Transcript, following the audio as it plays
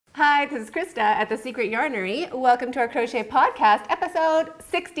Hi, this is Krista at The Secret Yarnery. Welcome to our crochet podcast, episode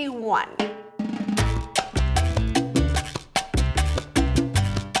 61.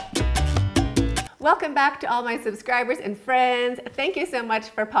 Welcome back to all my subscribers and friends. Thank you so much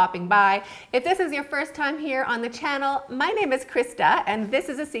for popping by. If this is your first time here on the channel, my name is Krista and this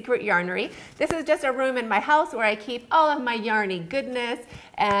is A Secret Yarnery. This is just a room in my house where I keep all of my yarny goodness,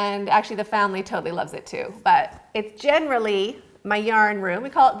 and actually the family totally loves it too. But it's generally my yarn room. We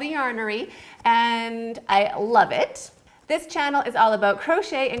call it the Yarnery and I love it. This channel is all about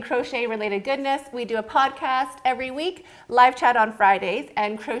crochet and crochet related goodness. We do a podcast every week, live chat on Fridays,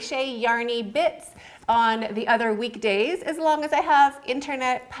 and crochet yarny bits on the other weekdays, as long as I have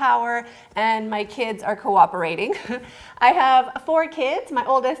internet power and my kids are cooperating. I have 4 kids. My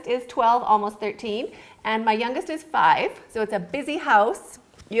oldest is 12, almost 13, and my youngest is 5. So it's a busy house.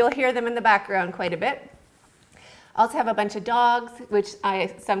 You'll hear them in the background quite a bit. I also have a bunch of dogs, which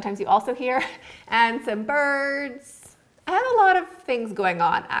sometimes you also hear, and some birds. I have a lot of things going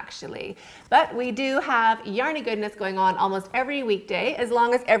on actually, but we do have yarny goodness going on almost every weekday, as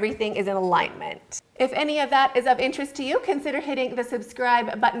long as everything is in alignment. If any of that is of interest to you, consider hitting the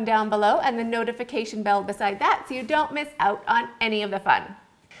subscribe button down below and the notification bell beside that so you don't miss out on any of the fun.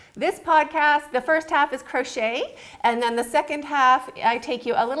 This podcast, the first half is crochet, and then the second half I take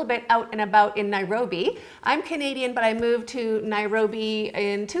you a little bit out and about in Nairobi. I'm Canadian, but I moved to Nairobi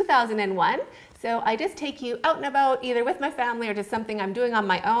in 2001. So I just take you out and about either with my family or just something I'm doing on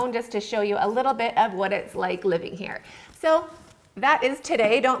my own, just to show you a little bit of what it's like living here. So that is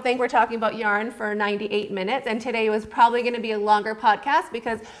today. Don't think we're talking about yarn for 98 minutes. And today was probably going to be a longer podcast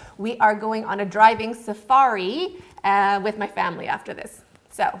because we are going on a driving safari with my family after this.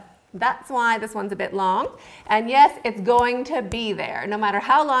 So that's why this one's a bit long. And yes, it's going to be there. No matter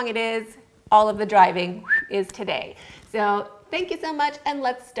how long it is, all of the driving is today. So thank you so much, and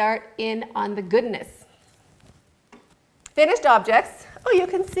let's start in on the goodness. Finished objects. Oh, you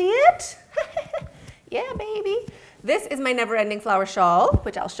can see it? Yeah, baby. This is my never-ending flower shawl,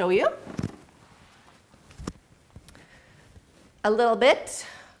 which I'll show you. A little bit.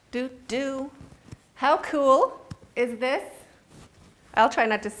 How cool is this? I'll try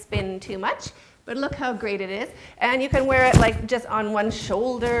not to spin too much, but look how great it is. And you can wear it like just on one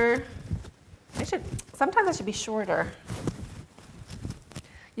shoulder. Sometimes I should be shorter.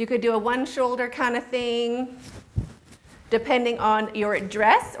 You could do a one shoulder kind of thing, depending on your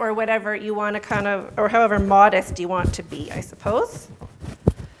dress or whatever you want to or however modest you want to be, I suppose.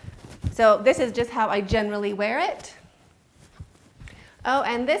 So this is just how I generally wear it. Oh,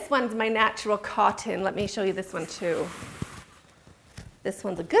 and this one's my natural cotton. Let me show you this one too. This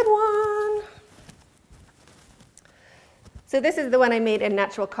one's a good one. So this is the one I made in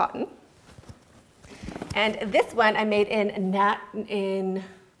natural cotton. And this one I made in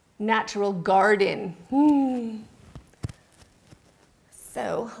natural garden.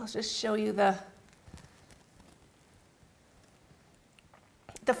 So I'll just show you the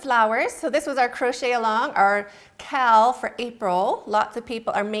flowers. So this was our crochet along, our cal for April. Lots of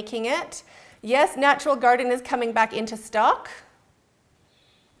people are making it. Yes, natural garden is coming back into stock.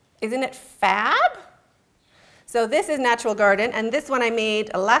 Isn't it fab? So this is natural garden, and this one I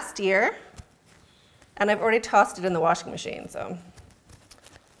made last year. And I've already tossed it in the washing machine, so.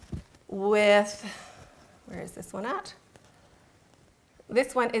 Where is this one at?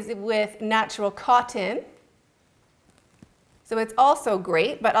 This one is with natural cotton. So it's also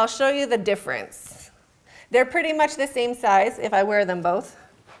great, but I'll show you the difference. They're pretty much the same size if I wear them both,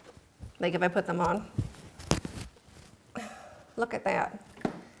 like if I put them on. Look at that.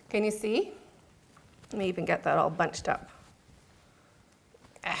 Can you see? Let me even get that all bunched up.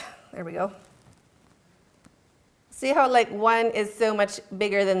 There we go. See how like one is so much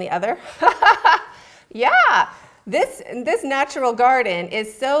bigger than the other? Yeah, this natural garden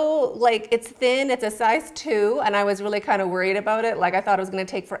is so like, it's thin, it's a size 2, and I was really kind of worried about it. Like I thought it was going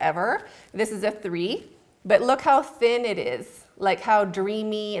to take forever. This is a 3, but look how thin it is. Like how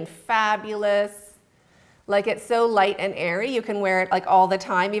dreamy and fabulous. Like it's so light and airy. You can wear it like all the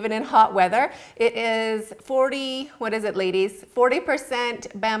time, even in hot weather. It is 40, what is it ladies?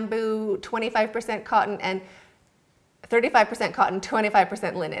 40% bamboo, 25% cotton, and 35% cotton,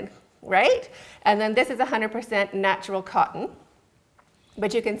 25% linen, right? And then this is 100% natural cotton.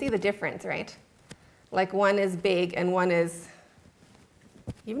 But you can see the difference, right? Like one is big and one is,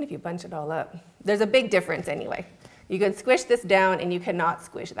 even if you bunch it all up, there's a big difference anyway. You can squish this down and you cannot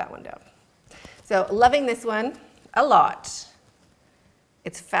squish that one down. So loving this one a lot.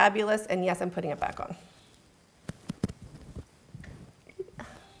 It's fabulous, and yes, I'm putting it back on.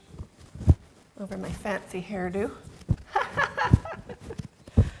 Over my fancy hairdo.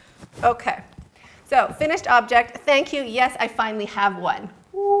 Okay, so finished object, thank you. Yes, I finally have one.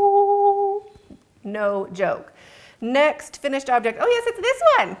 Ooh, no joke. Next finished object, oh yes, it's this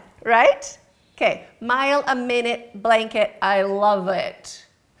one, right? Okay, mile a minute blanket, I love it.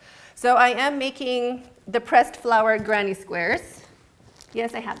 So I am making the pressed flower granny squares.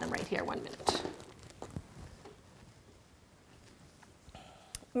 Yes, I have them right here, 1 minute.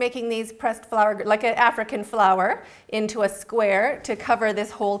 Making these pressed flower, like an African flower, into a square to cover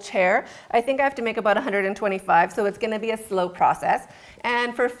this whole chair. I think I have to make about 125, so it's going to be a slow process.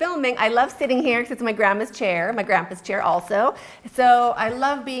 And for filming, I love sitting here because it's my grandpa's chair also. So I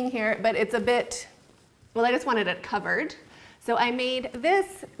love being here, but it's a bit, well, I just wanted it covered. So I made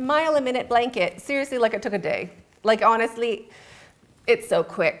this mile a minute blanket, seriously, like it took a day. Like honestly, it's so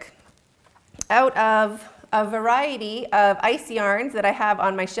quick. Out of a variety of ice yarns that I have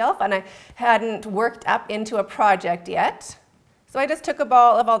on my shelf, and I hadn't worked up into a project yet. So I just took a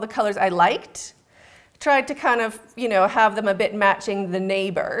ball of all the colors I liked, tried to kind of, you know, have them a bit matching the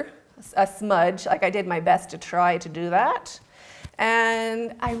neighbor, a smudge, like I did my best to try to do that.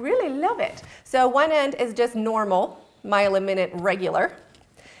 And I really love it. So one end is just normal, mile a minute regular.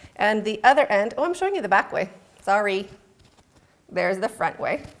 And the other end, oh, I'm showing you the back way. Sorry. There's the front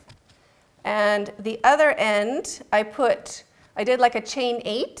way. And the other end, I did like a chain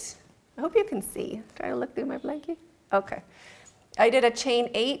 8. I hope you can see. Try to look through my blankie. Okay. I did a chain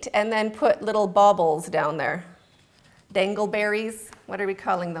 8 and then put little baubles down there. Dangleberries, what are we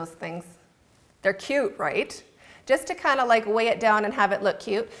calling those things? They're cute, right? Just to kind of like weigh it down and have it look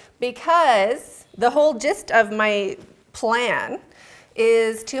cute, because the whole gist of my plan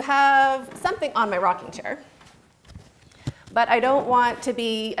is to have something on my rocking chair. But I don't want to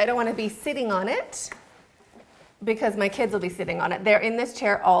be sitting on it because my kids will be sitting on it. They're in this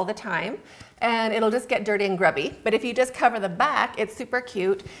chair all the time and it'll just get dirty and grubby. But if you just cover the back, it's super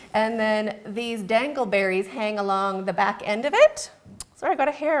cute. And then these dangleberries hang along the back end of it. Sorry, I got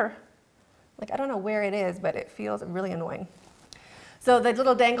a hair. Like, I don't know where it is, but it feels really annoying. So the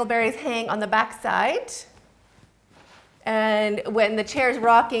little dangleberries hang on the back side. And when the chair's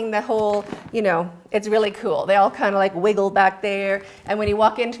rocking, the whole, you know, it's really cool. They all kind of like wiggle back there. And when you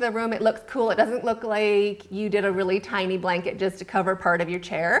walk into the room, it looks cool. It doesn't look like you did a really tiny blanket just to cover part of your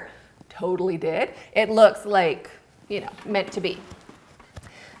chair. Totally did. It looks like, you know, meant to be.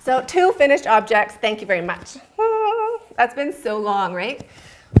 So 2 finished objects. Thank you very much. That's been so long, right?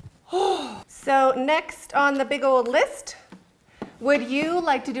 So next on the big old list, would you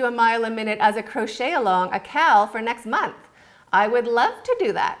like to do a mile a minute as a crochet along, a cal, for next month? I would love to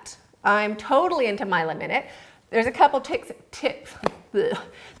do that. I'm totally into mile a minute. There's a couple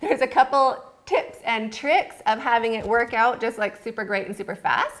There's a couple tips and tricks of having it work out just like super great and super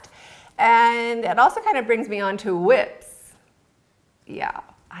fast. And it also kind of brings me on to whips. Yeah,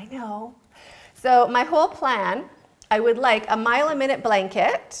 I know. So my whole plan, I would like a mile a minute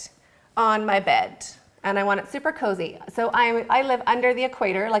blanket on my bed. And I want it super cozy. So I live under the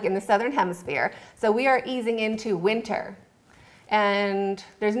equator, like in the southern hemisphere. So we are easing into winter. And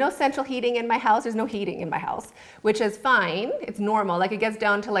there's no central heating in my house. There's no heating in my house, which is fine. It's normal. Like it gets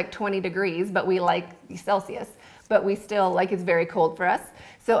down to like 20 degrees, but we like Celsius. But we still, like, it's very cold for us.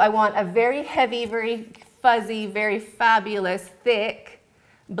 So I want a very heavy, very fuzzy, very fabulous, thick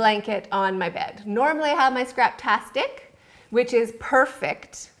blanket on my bed. Normally I have my Scraptastic, which is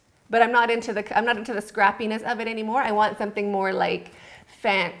perfect. But I'm not into the scrappiness of it anymore. I want something more like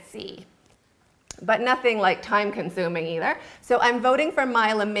fancy, but nothing like time consuming either. So I'm voting for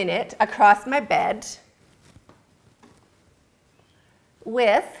mile a minute across my bed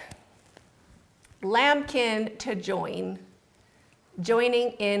with lambkin to join.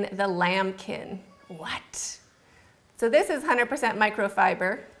 Joining in the lambkin. What? So this is 100%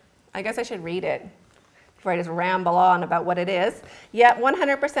 microfiber. I guess I should read it before I just ramble on about what it is. Yeah,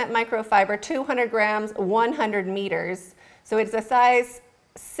 100% microfiber, 200 grams, 100 meters. So it's a size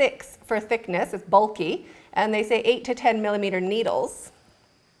 6 for thickness, it's bulky, and they say 8 to 10 millimeter needles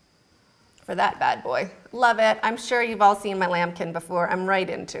for that bad boy. Love it. I'm sure you've all seen my lambkin before. I'm right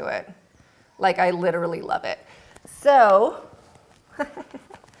into it. Like, I literally love it. So,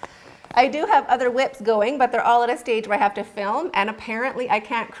 I do have other whips going, but they're all at a stage where I have to film, and apparently I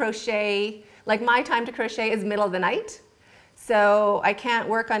can't crochet. Like, my time to crochet is middle of the night, so I can't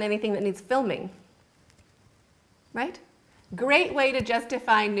work on anything that needs filming, right? Great way to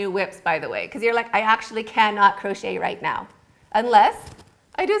justify new whips, by the way, because you're like, I actually cannot crochet right now, unless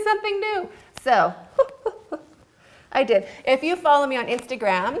I do something new. So, I did. If you follow me on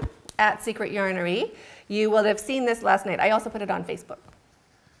Instagram, @secretyarnery, you will have seen this last night. I also put it on Facebook,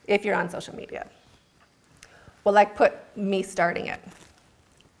 if you're on social media. Well, like, put me starting it.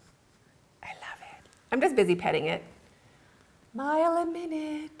 I'm just busy petting it. Mile a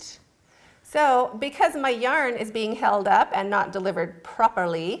minute. So because my yarn is being held up and not delivered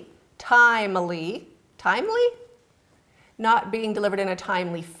properly, timely, not being delivered in a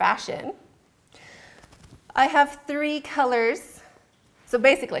timely fashion, I have 3 colors. So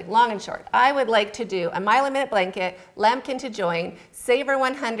basically, long and short, I would like to do a mile a minute blanket, lambkin to join, Saver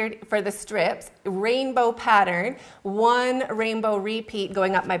 100 for the strips, rainbow pattern, 1 rainbow repeat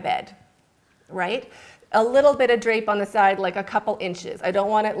going up my bed, right? A little bit of drape on the side, like a couple inches. I don't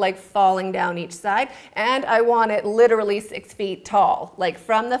want it like falling down each side. And I want it literally 6 feet tall, like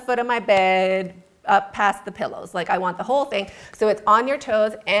from the foot of my bed up past the pillows. Like I want the whole thing so it's on your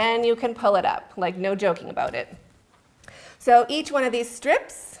toes and you can pull it up, like no joking about it. So each one of these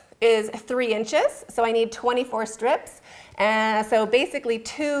strips is 3 inches, so I need 24 strips. And so basically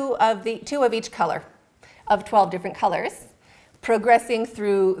 2 of each color of 12 different colors, progressing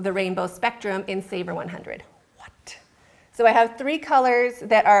through the rainbow spectrum in Saver 100. What? So I have 3 colors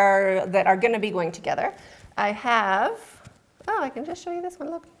that are going to be going together. I have, I can just show you this one,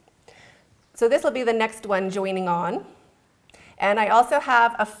 look. So this will be the next one joining on. And I also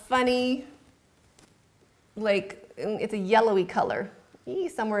have a funny, like, it's a yellowy color.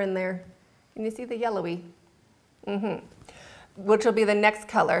 Somewhere in there. Can you see the yellowy? Which will be the next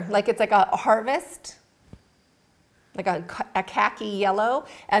color. Like it's like a harvest, like a khaki yellow,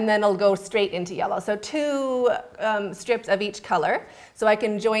 and then it'll go straight into yellow. So 2 strips of each color. So I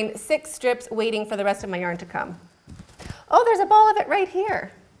can join 6 strips waiting for the rest of my yarn to come. Oh, there's a ball of it right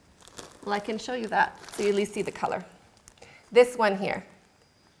here. Well, I can show you that so you at least see the color. This one here.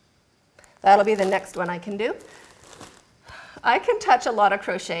 That'll be the next one I can do. I can touch a lot of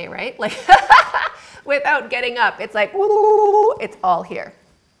crochet, right? Like without getting up. It's like, woo, it's all here.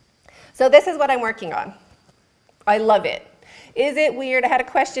 So this is what I'm working on. I love it. Is it weird? I had a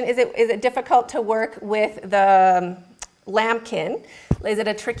question. Is it difficult to work with the lambkin? Is it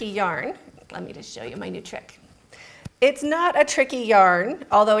a tricky yarn? Let me just show you my new trick. It's not a tricky yarn,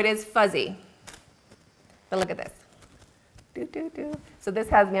 although it is fuzzy. But look at this. So this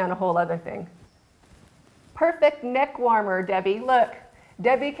has me on a whole other thing. Perfect neck warmer, Debbie. Look,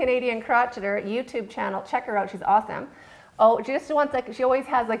 Debbie Canadian Crocheter YouTube channel. Check her out. She's awesome. Oh, she just wants she always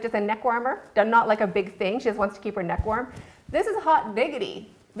has like just a neck warmer, not like a big thing. She just wants to keep her neck warm. This is hot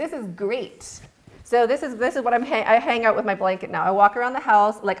diggity. This is great. So this is what I hang out with my blanket now. I walk around the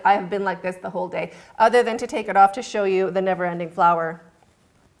house like I have been like this the whole day, other than to take it off to show you the never-ending flower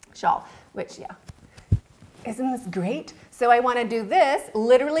shawl, which, yeah. Isn't this great? So I want to do this,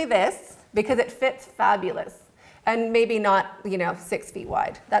 literally this, because it fits fabulous. And maybe not, 6 feet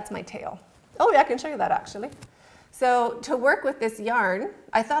wide. That's my tail. Oh, yeah, I can show you that actually. So to work with this yarn,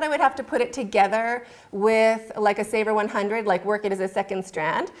 I thought I would have to put it together with like a Saver 100, like work it as a second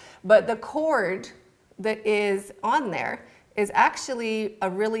strand. But the cord that is on there is actually a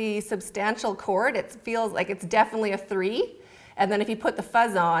really substantial cord. It feels like it's definitely a 3. And then if you put the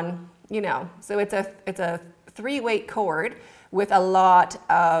fuzz on, so it's a 3-weight cord with a lot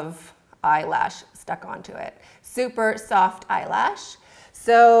of eyelash stuck onto it. Super soft eyelash.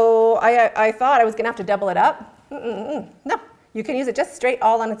 So I thought I was gonna have to double it up. No, you can use it just straight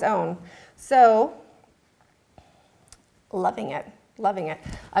all on its own. So, loving it, loving it.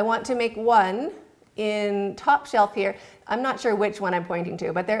 I want to make one in top shelf here. I'm not sure which one I'm pointing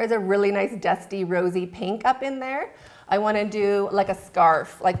to, but there is a really nice dusty rosy pink up in there. I want to do like a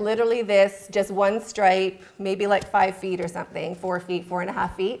scarf, like literally this, just 1 stripe, maybe like 5 feet or something, 4 feet,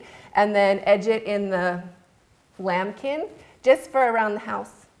 4.5 feet, and then edge it in the lambkin just for around the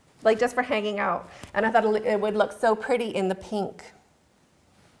house. Like just for hanging out. And I thought it would look so pretty in the pink.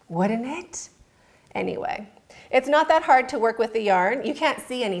 Wouldn't it? Anyway, it's not that hard to work with the yarn. You can't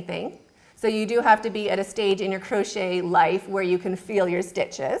see anything. So you do have to be at a stage in your crochet life where you can feel your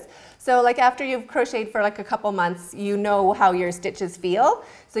stitches. So like after you've crocheted for like a couple months, you know how your stitches feel.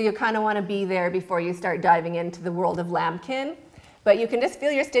 So you kind of want to be there before you start diving into the world of lambkin. But you can just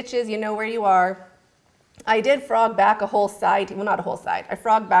feel your stitches, you know where you are. I did frog back a whole side, well not a whole side, I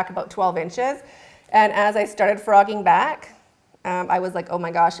frogged back about 12 inches. And as I started frogging back, I was like, oh my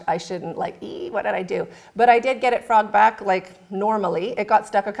gosh, I shouldn't, what did I do? But I did get it frogged back like normally. It got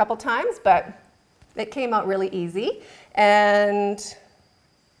stuck a couple times, but it came out really easy. And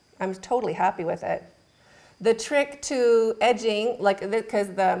I'm totally happy with it. The trick to edging, because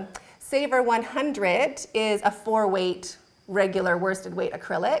the Saver 100 is a 4-weight regular worsted weight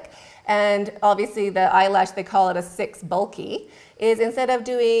acrylic, and obviously the eyelash, they call it a 6 bulky, is instead of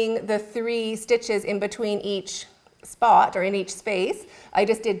doing the 3 stitches in between each spot or in each space, I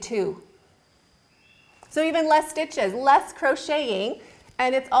just did 2. So even less stitches, less crocheting,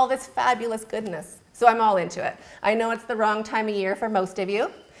 and it's all this fabulous goodness. So I'm all into it. I know it's the wrong time of year for most of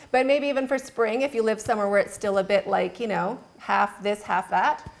you, but maybe even for spring, if you live somewhere where it's still a bit like, you know, half this, half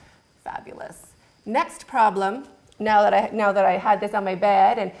that, fabulous. Next problem, now that I had this on my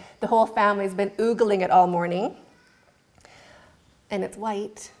bed and the whole family's been oogling it all morning, and it's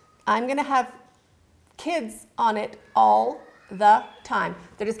white, I'm gonna have kids on it all the time.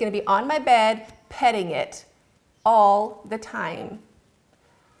 They're just gonna be on my bed, petting it all the time,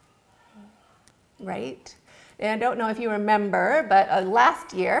 right? And I don't know if you remember, but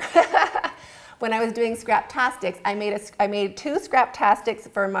last year, when I was doing Scraptastics, I made 2 Scraptastics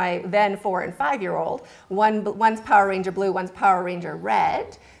for my then 4- and 5-year-old. One's Power Ranger blue, one's Power Ranger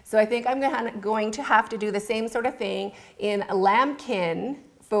red. So I think I'm going to have to do the same sort of thing in lambkin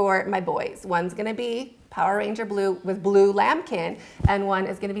for my boys. One's going to be Power Ranger blue with blue lambkin, and one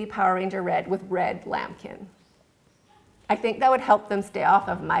is going to be Power Ranger red with red lambkin. I think that would help them stay off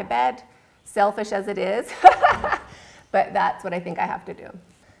of my bed, selfish as it is, but that's what I think I have to do.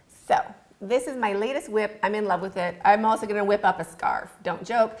 So this is my latest whip. I'm in love with it. I'm also going to whip up a scarf. Don't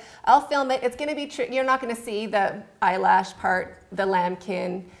joke. I'll film it. It's going to be you're not going to see the eyelash part, the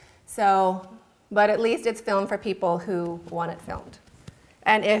lambkin. So, but at least it's filmed for people who want it filmed.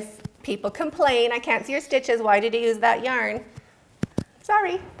 And if people complain, I can't see your stitches, why did you use that yarn?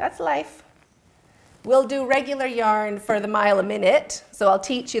 Sorry, that's life. We'll do regular yarn for the mile a minute. So I'll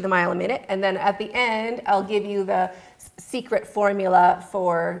teach you the mile a minute. And then at the end, I'll give you the secret formula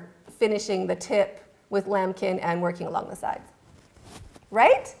for finishing the tip with lambkin and working along the sides.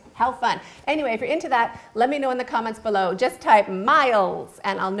 Right? How fun. Anyway, if you're into that, let me know in the comments below. Just type miles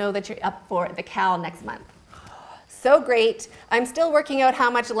and I'll know that you're up for the Cal next month. So great. I'm still working out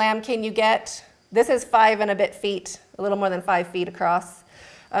how much lambkin you get. This is 5 and a bit feet, a little more than 5 feet across.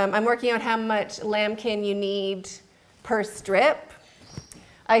 I'm working out how much lambkin you need per strip.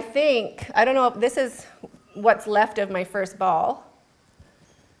 I don't know if this is what's left of my first ball.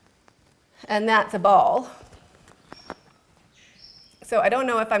 And that's a ball. So I don't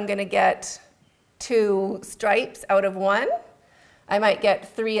know if I'm going to get 2 stripes out of 1. I might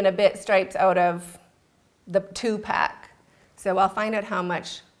get 3 and a bit stripes out of the 2 pack. So I'll find out how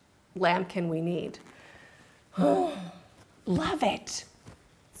much lambkin we need. Oh, love it.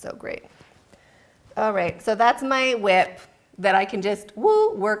 So great. All right, so that's my whip that I can just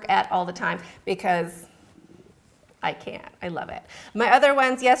work at all the time because I can. I love it. My other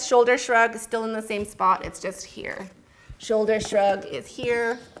ones, yes, shoulder shrug is still in the same spot. It's just here. Shoulder shrug is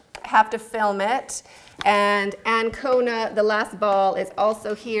here. I have to film it. And Ancona, the last ball, is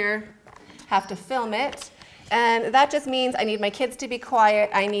also here. Have to film it. And that just means I need my kids to be quiet.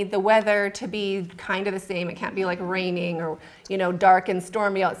 I need the weather to be kind of the same. It can't be like raining or, you know, dark and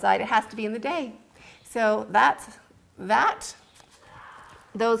stormy outside. It has to be in the day. So that's that.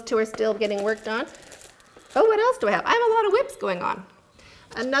 Those 2 are still getting worked on. Oh, what else do I have? I have a lot of whips going on.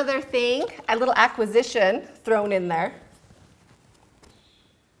 Another thing, a little acquisition thrown in there.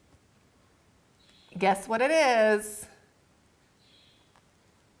 Guess what it is?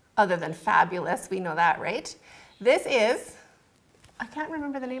 Other than fabulous, we know that, right? This is, I can't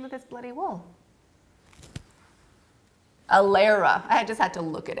remember the name of this bloody wool. A Lara. I just had to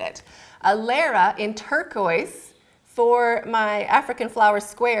look at it. A Lara in turquoise for my African flower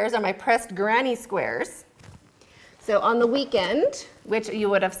squares, or my pressed granny squares. So on the weekend, which you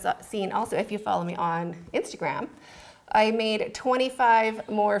would have seen also if you follow me on Instagram, I made 25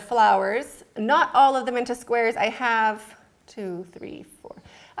 more flowers, not all of them into squares. I have 2, 3, 4.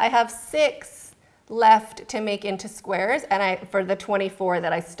 I have 6 left to make into squares, and for the 24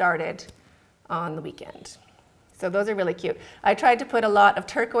 that I started on the weekend. So those are really cute. I tried to put a lot of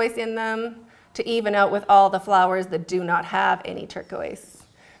turquoise in them to even out with all the flowers that do not have any turquoise.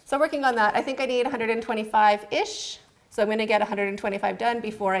 So working on that, I think I need 125-ish. So I'm going to get 125 done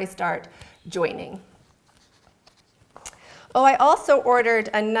before I start joining. Oh, I also ordered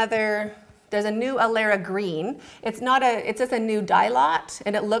another. There's a new Alara green. It's just a new dye lot,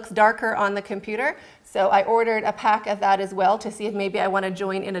 and it looks darker on the computer. So I ordered a pack of that as well to see if maybe I want to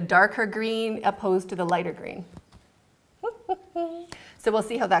join in a darker green opposed to the lighter green. So we'll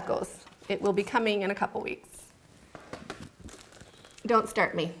see how that goes. It will be coming in a couple weeks. Don't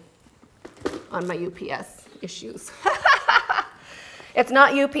start me on my UPS issues. It's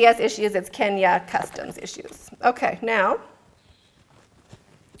not UPS issues, it's Kenya Customs issues. Okay, now.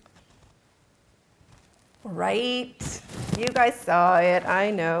 Right, you guys saw it,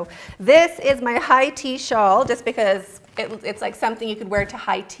 I know. This is my high tea shawl, just because it's like something you could wear to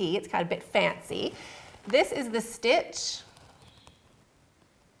high tea. It's kind of a bit fancy. This is the stitch.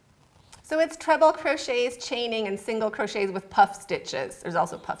 So it's treble crochets, chaining, and single crochets with puff stitches. There's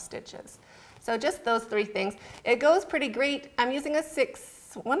also puff stitches. So just those 3 things. It goes pretty great. I'm using a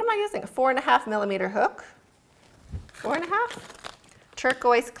 4.5 millimeter hook. 4.5?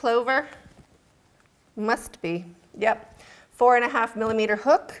 Turquoise clover. Must be. Yep. 4.5 millimeter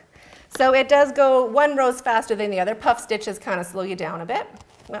hook. So it does go 1 rose faster than the other. Puff stitches kind of slow you down a bit.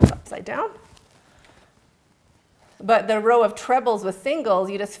 That's upside down. But the row of trebles with singles,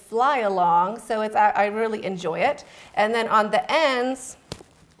 you just fly along. So I really enjoy it. And then on the ends,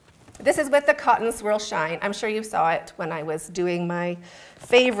 this is with the Cotton Swirl Shine. I'm sure you saw it when I was doing my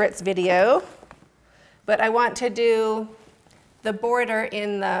favorites video. But I want to do the border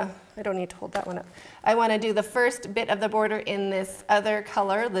in the, I don't need to hold that one up. I want to do the first bit of the border in this other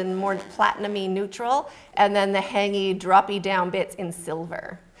color, the more platinum-y neutral, and then the hangy, droppy down bits in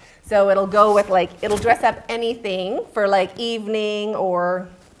silver. So it'll go with it'll dress up anything for evening or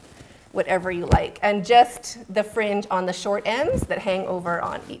whatever you like. And just the fringe on the short ends that hang over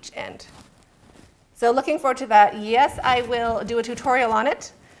on each end. So looking forward to that. Yes, I will do a tutorial on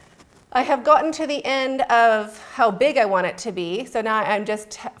it. I have gotten to the end of how big I want it to be. So now I'm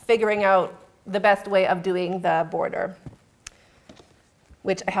just figuring out the best way of doing the border,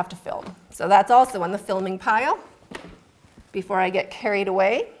 which I have to film. So that's also on the filming pile before I get carried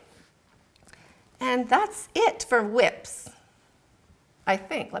away. And that's it for whips, I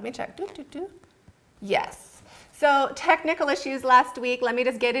think. Let me check. Yes. So technical issues last week. Let me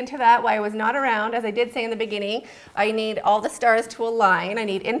just get into that while I was not around. As I did say in the beginning, I need all the stars to align. I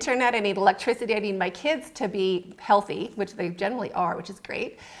need internet, I need electricity, I need my kids to be healthy, which they generally are, which is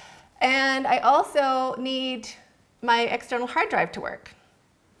great. And I also need my external hard drive to work.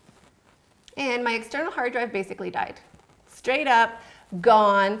 And my external hard drive basically died. Straight up,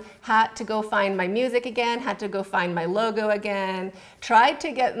 gone. Had to go find my music again, had to go find my logo again. Tried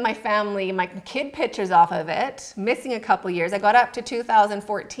to get my family, my kid pictures off of it, missing a couple years. I got up to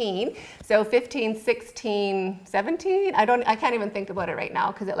 2014, so 15, 16, 17. I can't even think about it right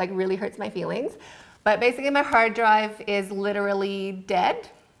now because it really hurts my feelings. But basically my hard drive is literally dead,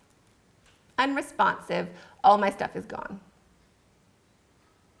 unresponsive. All my stuff is gone.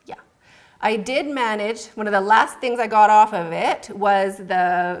 I did manage, one of the last things I got off of it was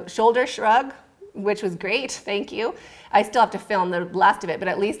the shoulder shrug, which was great, thank you. I still have to film the last of it, but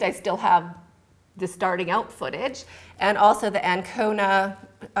at least I still have the starting out footage. And also the Ancona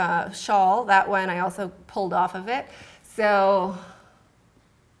shawl, that one I also pulled off of it. So,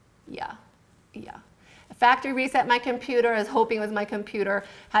 yeah. Factory reset my computer, I was hoping it was my computer.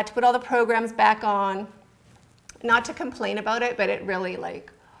 Had to put all the programs back on. Not to complain about it, but it really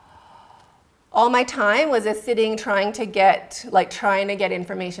all my time was just sitting trying to get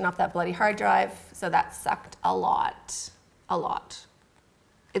information off that bloody hard drive. So that sucked a lot.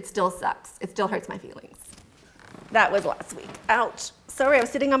 It still sucks. It still hurts my feelings. That was last week. Ouch. Sorry, I was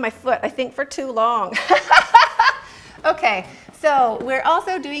sitting on my foot, I think for too long. Okay, so we're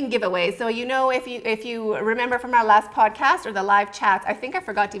also doing giveaways. So if you remember from our last podcast or the live chats, I think I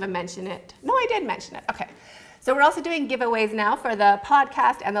forgot to even mention it. No, I did mention it. Okay. So we're also doing giveaways now for the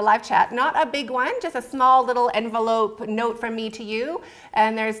podcast and the live chat. Not a big one, just a small little envelope note from me to you.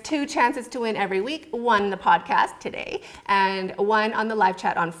 And there's 2 chances to win every week. 1 the podcast today and 1 on the live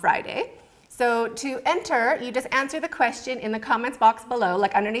chat on Friday. So to enter, you just answer the question in the comments box below,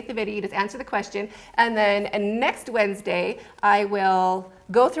 underneath the video, you just answer the question. And then next Wednesday, I will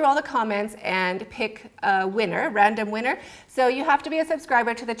go through all the comments and pick a winner, random winner. So you have to be a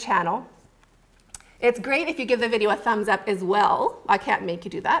subscriber to the channel. It's great if you give the video a thumbs up as well. I can't make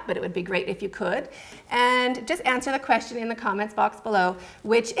you do that, but it would be great if you could. And just answer the question in the comments box below,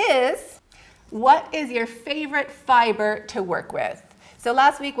 which is, what is your favorite fiber to work with? So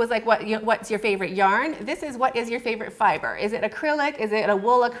last week was what's your favorite yarn? This is, what is your favorite fiber? Is it acrylic? Is it a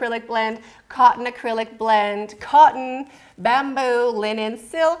wool acrylic blend? Cotton acrylic blend? Cotton, bamboo, linen,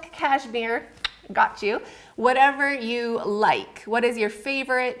 silk, cashmere? Got you. Whatever you like. What is your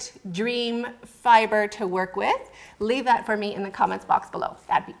favorite dream fiber to work with? Leave that for me in the comments box below.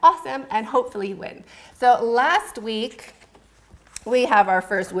 That'd be awesome, and hopefully you win. So last week, we have our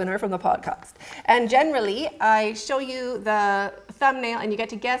first winner from the podcast. And generally, I show you the thumbnail and you get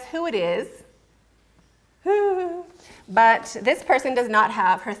to guess who it is. But this person does not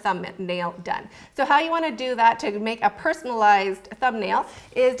have her thumbnail done. So how you want to do that to make a personalized thumbnail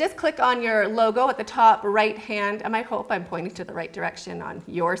is just click on your logo at the top right hand. I hope I'm pointing to the right direction on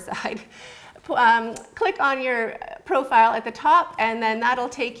your side. Click on your profile at the top, and then that'll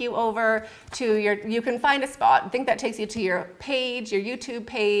take you over to you can find a spot. I think that takes you to your page, your YouTube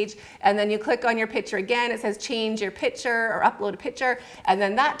page, and then you click on your picture again. It says change your picture or upload a picture, and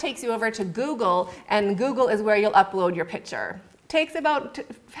then that takes you over to Google, and Google is where you'll upload your picture Takes about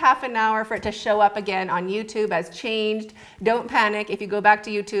half an hour for it to show up again on YouTube as changed. Don't panic if you go back to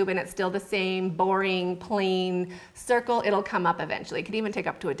YouTube and it's still the same boring, plain circle, it'll come up eventually. It could even take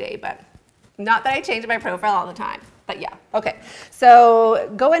up to a day, but not that I change my profile all the time. But yeah, okay. So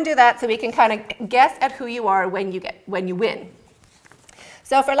go and do that so we can kind of guess at who you are when you win.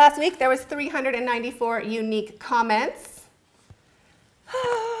 So for last week, there was 394 unique comments.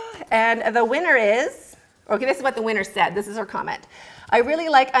 And the winner is, okay, this is what the winner said. This is her comment. I really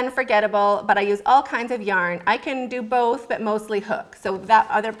like Unforgettable, but I use all kinds of yarn. I can do both, but mostly hook. So that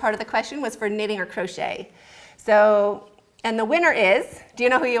other part of the question was for knitting or crochet. So, and the winner is, do you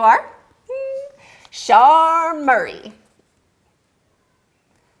know who you are? Yarnery.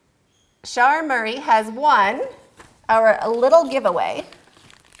 Yarnery has won our little giveaway,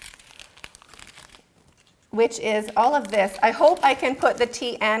 which is all of this. I hope I can put the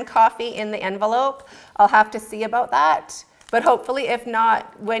tea and coffee in the envelope. I'll have to see about that. But hopefully, if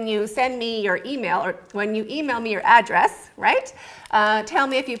not, when you send me your email or when you email me your address, right? Tell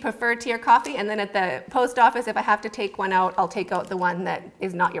me if you prefer tea or coffee, and then at the post office, if I have to take one out, I'll take out the one that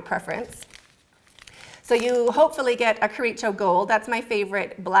is not your preference. So you hopefully get a Crochet Gold. That's my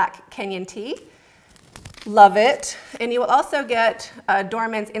favorite black Kenyan tea. Love it. And you will also get a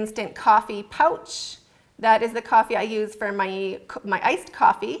Dorman's Instant Coffee pouch. That is the coffee I use for my iced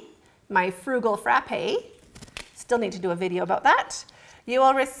coffee, my frugal frappe. Still need to do a video about that. You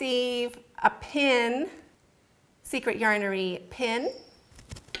will receive a pin, Secret Yarnery pin,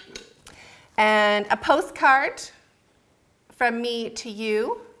 and a postcard from me to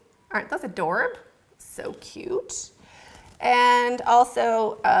you. Aren't those adorable? So cute. And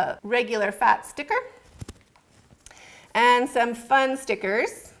also a regular fat sticker and some fun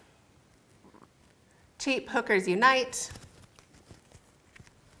stickers. Cheap Hookers Unite,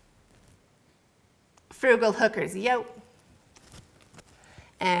 Frugal Hookers Yo,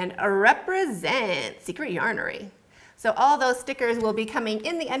 and Represent Secret Yarnery. So all those stickers will be coming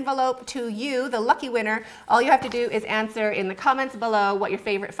in the envelope to you, the lucky winner. All you have to do is answer in the comments below what your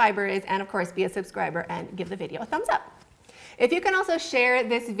favorite fiber is, and of course be a subscriber and give the video a thumbs up. If you can also share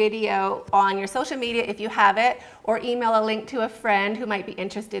this video on your social media if you have it, or email a link to a friend who might be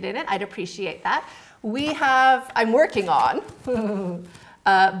interested in it, I'd appreciate that. I'm working on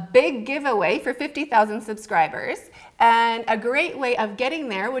a big giveaway for 50,000 subscribers. And a great way of getting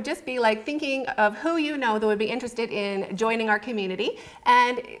there would just be like thinking of who you know that would be interested in joining our community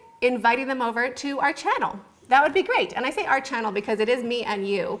and inviting them over to our channel. That would be great. And I say our channel because it is me and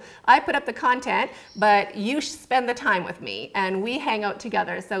you. I put up the content, but you spend the time with me and we hang out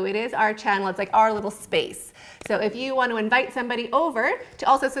together. So it is our channel. It's like our little space. So if you want to invite somebody over to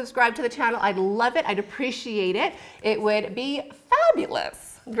also subscribe to the channel, I'd love it. I'd appreciate it. It would be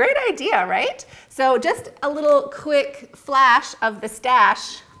fabulous. Great idea, right? So just a little quick flash of the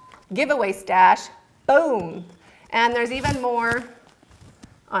stash, giveaway stash, boom. And there's even more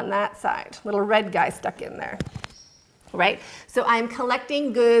on that side, little red guy stuck in there, right? So I'm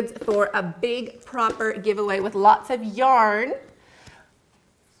collecting goods for a big proper giveaway with lots of yarn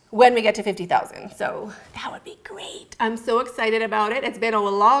when we get to 50,000. So that would be great. I'm so excited about it. It's been a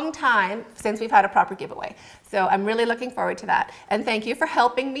long time since we've had a proper giveaway. So I'm really looking forward to that. And thank you for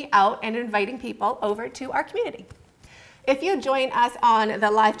helping me out and inviting people over to our community. If you join us on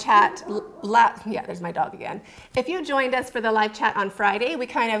the live chat, yeah, there's my dog again. If you joined us for the live chat on Friday, we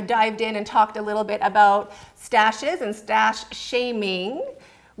kind of dived in and talked a little bit about stashes and stash shaming,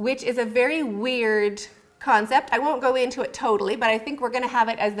 which is a very weird concept. I won't go into it totally, but I think we're going to have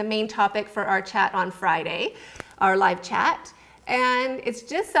it as the main topic for our chat on Friday, our live chat. And it's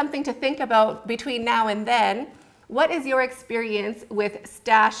just something to think about between now and then. What is your experience with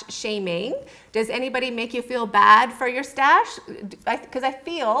stash shaming? Does anybody make you feel bad for your stash? Because I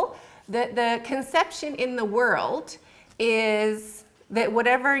feel that the conception in the world is that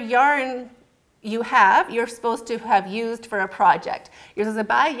whatever yarn you have, you're supposed to have used for a project. You're supposed to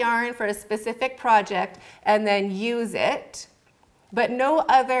buy yarn for a specific project and then use it, but no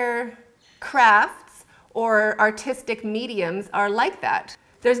other crafts or artistic mediums are like that.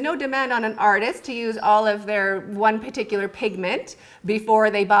 There's no demand on an artist to use all of their one particular pigment before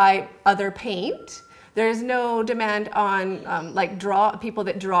they buy other paint. There's no demand on people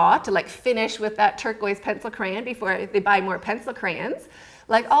that draw to like finish with that turquoise pencil crayon before they buy more pencil crayons.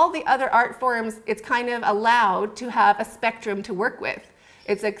 Like all the other art forms, it's kind of allowed to have a spectrum to work with.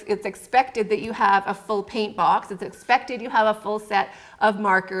 It's expected that you have a full paint box. It's expected you have a full set of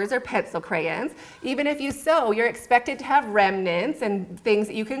markers or pencil crayons. Even if you sew, you're expected to have remnants and things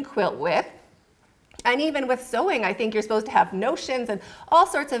that you can quilt with. And even with sewing, I think you're supposed to have notions and all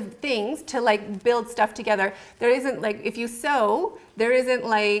sorts of things to like build stuff together. There isn't like, if you sew, there isn't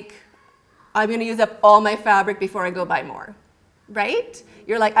like, I'm going to use up all my fabric before I go buy more, right?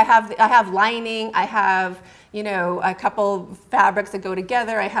 You're like, I have lining, I have, you know, a couple fabrics that go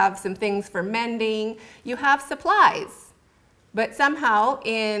together, I have some things for mending. You have supplies. But somehow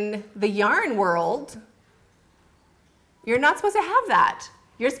in the yarn world, you're not supposed to have that.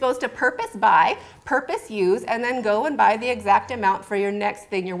 You're supposed to purpose buy, purpose use, and then go and buy the exact amount for your next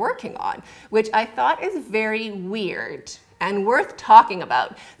thing you're working on, which I thought is very weird and worth talking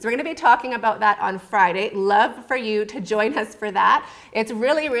about. So we're going to be talking about that on Friday. Love for you to join us for that. It's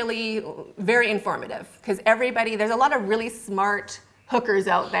really, really very informative because there's a lot of really smart hookers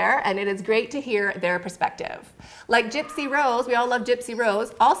out there, and it is great to hear their perspective. Like Gypsy Rose, we all love Gypsy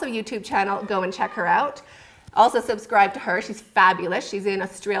Rose, also YouTube channel, go and check her out. Also subscribe to her, she's fabulous. She's in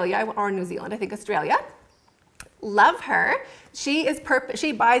Australia, or New Zealand, I think Australia. Love her. She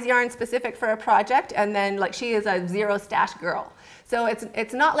buys yarn specific for a project, and then like she is a zero stash girl. So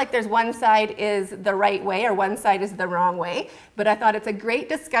it's not like there's one side is the right way or one side is the wrong way, but I thought it's a great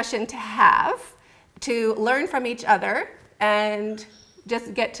discussion to have, to learn from each other and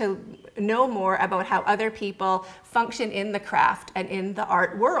just get to know more about how other people function in the craft and in the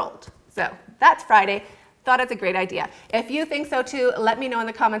art world. So that's Friday. Thought it's a great idea. If you think so too, let me know in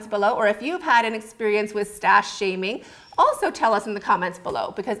the comments below, or if you've had an experience with stash shaming, also tell us in the comments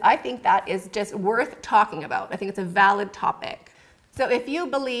below, because I think that is just worth talking about. I think it's a valid topic. So if you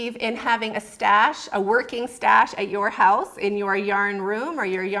believe in having a stash, a working stash at your house, in your yarn room or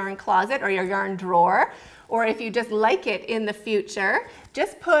your yarn closet or your yarn drawer, or if you just like it in the future,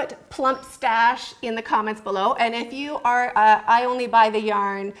 just put plump stash in the comments below. And if you are, I only buy the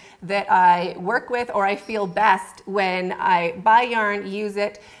yarn that I work with or I feel best when I buy yarn, use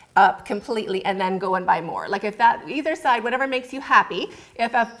it up completely and then go and buy more. Like if that, either side, whatever makes you happy.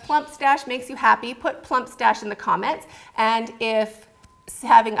 If a plump stash makes you happy, put plump stash in the comments. And if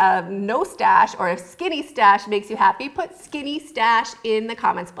having a no stash or a skinny stash makes you happy, put skinny stash in the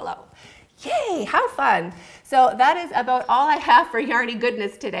comments below. Yay, how fun. So that is about all I have for Yarny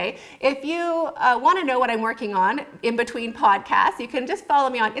Goodness today. If you want to know what I'm working on in between podcasts, you can just follow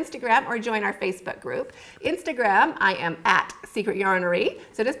me on Instagram or join our Facebook group. Instagram, I am at Secret Yarnery,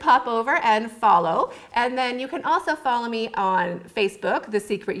 so just pop over and follow. And then you can also follow me on Facebook, The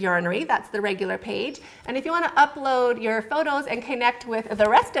Secret Yarnery, that's the regular page. And if you want to upload your photos and connect with the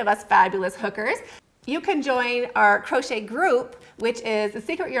rest of us fabulous hookers, you can join our crochet group, which is the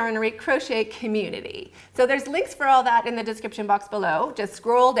Secret Yarnery Crochet Community. So there's links for all that in the description box below. Just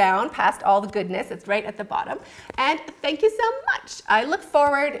scroll down past all the goodness. It's right at the bottom. And thank you so much. I look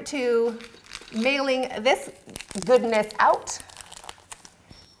forward to mailing this goodness out.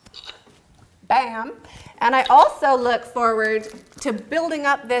 Bam. And I also look forward to building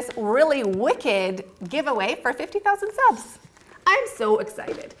up this really wicked giveaway for 50,000 subs. I'm so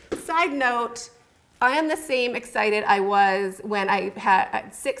excited. Side note, I am the same excited I was when I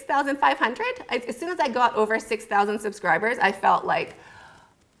had 6,500. As soon as I got over 6,000 subscribers, I felt like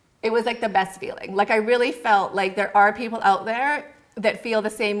it was like the best feeling. Like I really felt like there are people out there that feel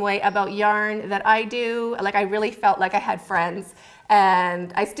the same way about yarn that I do. Like I really felt like I had friends,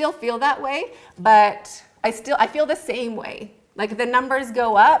 and I still feel that way, but I feel the same way. Like the numbers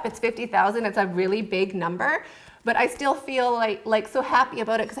go up, it's 50,000, it's a really big number. But I still feel like so happy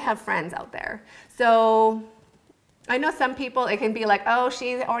about it because I have friends out there. So I know some people, it can be like, oh,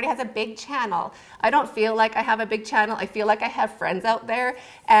 she already has a big channel. I don't feel like I have a big channel. I feel like I have friends out there.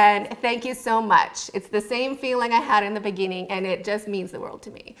 And thank you so much. It's the same feeling I had in the beginning, and it just means the world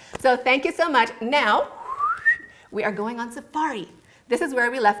to me. So thank you so much. Now, we are going on safari. This is where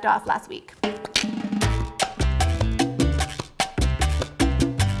we left off last week.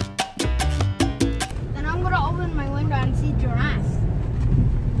 Open my window and see giraffes.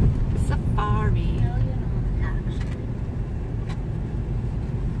 Safari. No, you're not, actually.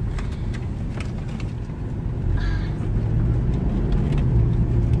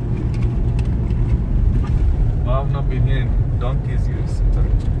 I've not been here in donkey's years.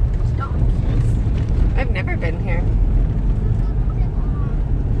 Donkeys. I've never been here.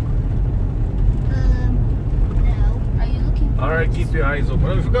 No. Are you looking for Alright, keep your eyes open.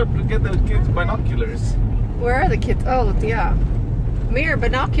 Oh, we forgot to get the kids binoculars. Where are the kids? Oh, yeah. Mirror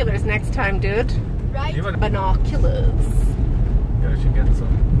binoculars next time, dude. right? Even Binoculars. yeah, I should get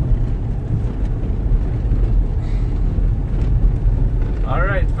some.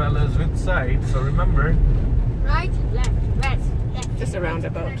 Alright, fellas, which side? So remember. Right, left, left. Just a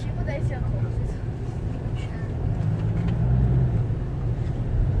roundabout.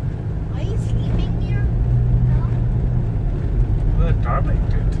 Are you sleeping, dear? tarmac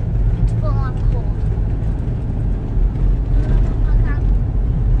pit. It's full on cold.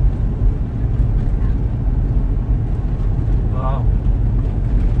 Wow.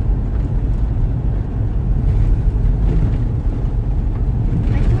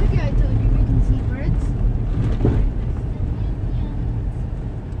 I told you we can see birds.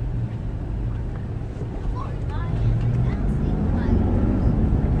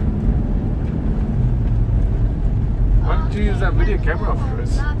 Why don't you use that video camera for us?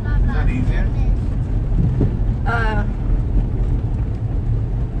 Is that easier?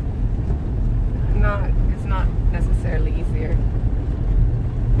 It's not necessarily easier.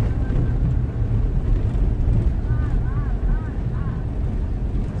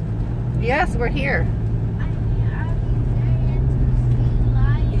 Yes, we're here.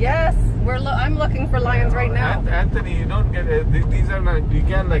 Yes, I'm looking for lions right now. Anthony, you don't get it. These are not, you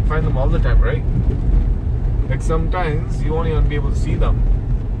can't like find them all the time, right? Like sometimes you won't even be able to see them.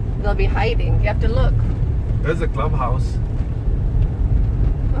 They'll be hiding. You have to look. There's a clubhouse.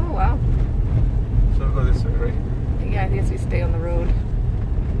 Oh, wow. So we'll go this way, right? Yeah, I guess we stay on the road.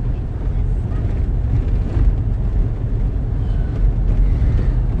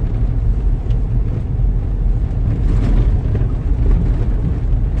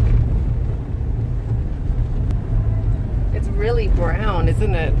 It's really brown,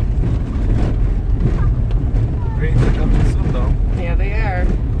 isn't it? Rains are coming soon though. Yeah, they are.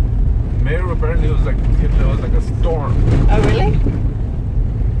 Mayor apparently was like, there was like a storm. Oh, really?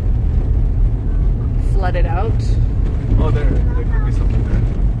 Flooded out. Oh, there could be something there.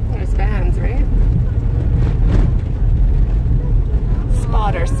 There's vans, right?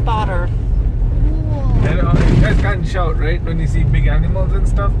 Spotter. And you guys can't shout, right? When you see big animals and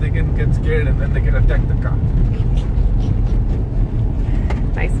stuff, they can get scared and then they can attack the car.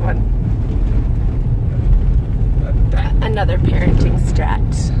 Nice one. Another parenting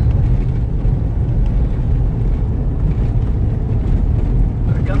strat.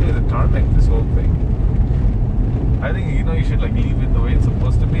 I can't believe the tarmac, this whole thing. I think, you should like leave it the way it's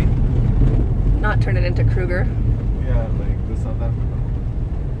supposed to be. Not turn it into Kruger. Yeah, like this South Africa.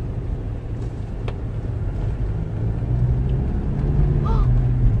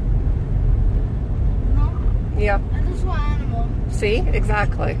 Yeah. This one animal. See?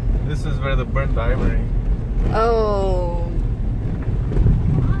 Exactly. This is where the burnt ivory. Oh.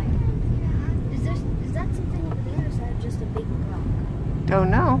 Is that something over there, or is that just a big rock?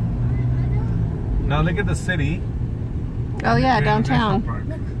 Don't know. Now look at the city. Oh yeah, Here in the national downtown. park.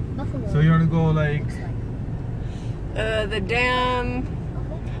 Look, buffalo. So you want to go like... The dam.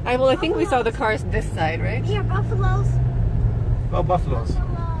 I think we saw the cars this side, right? Here, buffaloes. Oh, buffaloes.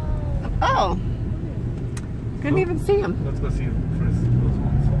 Oh. Couldn't even see them. Let's go see first those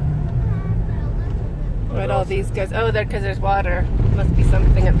ones. What all these guys? Oh, because there's water. Must be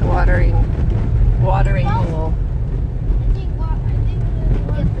something at the watering hole. I think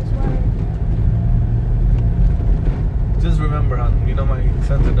we'll get this water. Just remember, hon, you know my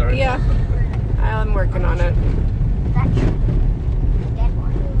sense of direction. Yeah. I'm working on it. That tree. That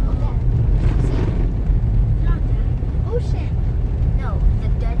one. Oh, that. See? Ocean. No, the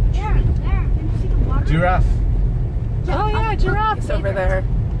dead tree. There. Can you see the water? Giraffe. Oh yeah, giraffes over there.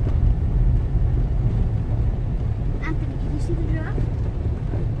 Anthony, can you see the giraffe?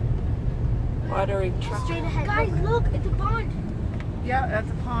 Watering truck. Straight ahead. Guys, look, it's a pond. Yeah, that's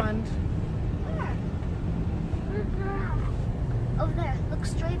a pond. Over there. Look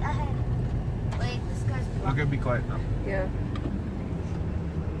straight ahead. Wait, this guy's blocking. Okay, be quiet now. Yeah.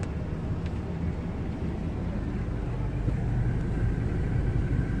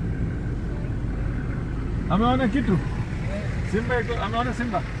 Ameona kitu? Simba iko, ameona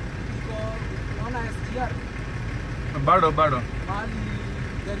simba? Naona SGR Bado. mahali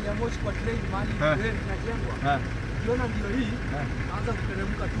gari ya moshi kwa train mahali Eh. train inajengwa. Ukiona ndio hii, anza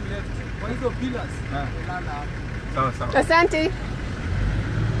kuteremka tu left. Kwa hizo pillars, lala hapo. Sawa. Asante.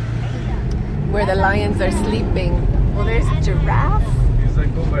 Where the lions are sleeping. Well, there's giraffe. He's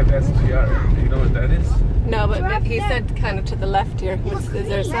like, go by the SGR. You know what that is? No, but he said kind of to the left here. Is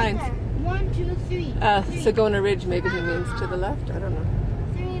there a sign? 1, 2, 3. Sagona Ridge, maybe he means to the left. I don't know.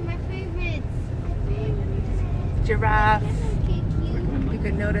 3, my favorites. Giraffe. You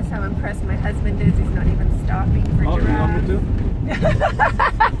can notice how impressed my husband is. He's not even stopping for Oh, you want me giraffe.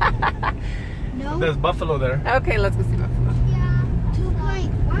 to? No. There's buffalo there. Okay, let's go see buffalo. Yeah. 2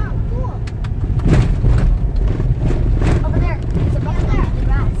 point. Wow, cool. Over there. It's a buffalo in the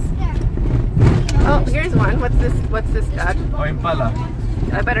grass. There. Oh, here's one. What's this, Dad? Oh, impala.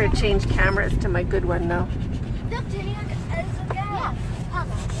 I better change cameras to my good one now. Look, Teddy, it's a guy. Yeah.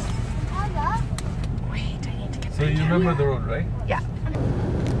 Papa. Wait, I need to get So you remember the road, right? Yeah.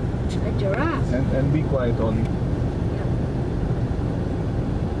 A giraffe. And be quiet, Ollie.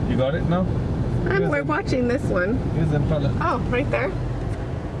 You got it now? We're watching this one. Here's impala. Oh, right there.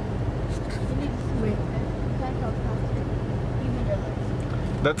 Wait.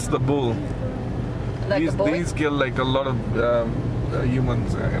 That's the bull. Like a bull? These kill like a lot of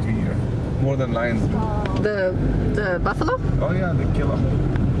humans every year. More than lions do. The buffalo? Oh yeah, they kill them.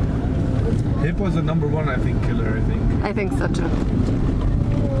 Hippo's the #1, I think, killer, I think. I think so too.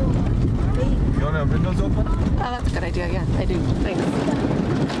 You want to have windows open? Oh, that's a good idea. Yeah, I do. Thanks.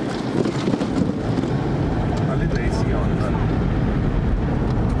 I'll leave the AC on.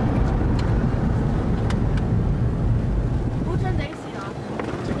 Who turned the AC off?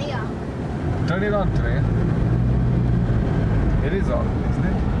 Tania. Turn it on today. It is on, isn't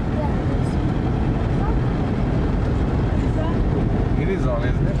it? It is on,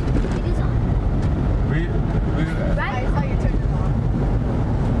 isn't it? It is on. Right? Right? saw you turn it on.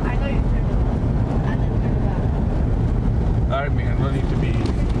 I know you turned it on. And then turn it back. Alright, man, no need to be.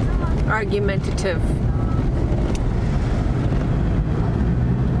 Argumentative.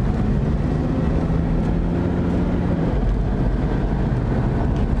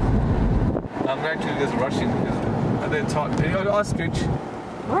 I'm actually just rushing because it's hot. You got an ostrich?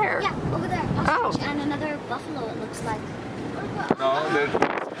 Where? Yeah, over there. Oh. Ostrich and another buffalo, it looks like. No, they're.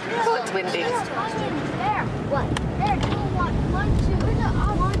 Oh, it's windy. There. What? There. One, two. Where's the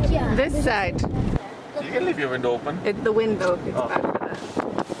ostrich? Yeah. This side. You can leave your window open. The window. It's Oh. bad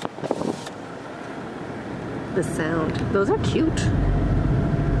for the sound. Those are cute.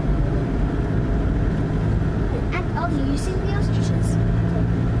 And Ollie, you see the ostriches?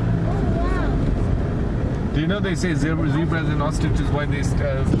 Oh wow. Do you know they say zebras and ostriches why they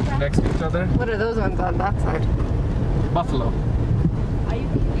stand next to each other? What are those ones on that side? Buffalo.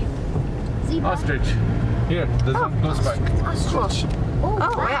 Zebra. Ostrich. Here, there's one close by. Ostrich. Oh,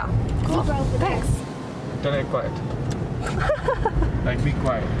 wow. wow. Cool. Zebra over there. Thanks. Turn it quiet. Like, be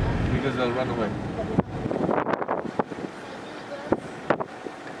quiet because they'll run away.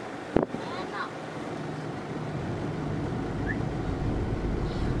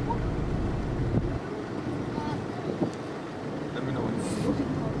 Let me know when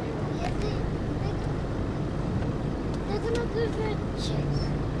There's another chicks.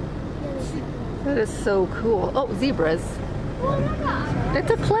 That is so cool. Oh, zebras.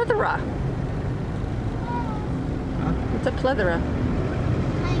 It's a plethora. It's a plethora.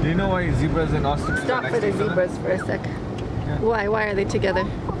 Do you know why zebras and ostriches Stop are for next the to each zebras for a sec. Why? Why are they together?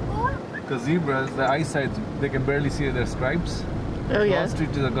 Because zebras, the eyesight, they can barely see their stripes. Oh yeah.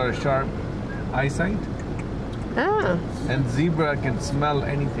 Ostriches have got a sharp eyesight. Ah. And zebra can smell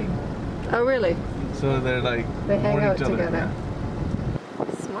anything. Oh really? So they're like They hang warn out each other. together.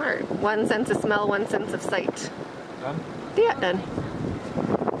 Smart. One sense of smell, one sense of sight. Yeah. Done? Yeah, done.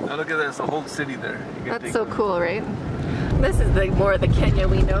 Now look at that, there's a whole city there. You can That's take so one. cool, right? This is the more of the Kenya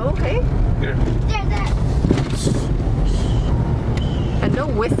we know, hey? Here. There. And no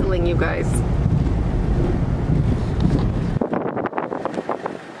whistling, you guys.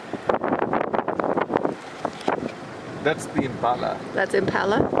 That's the impala. That's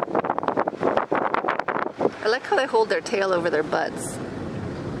impala. I like how they hold their tail over their butts.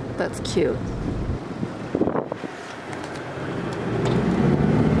 That's cute.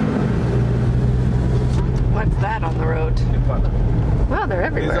 What's that on the road? Impala. Wow, they're These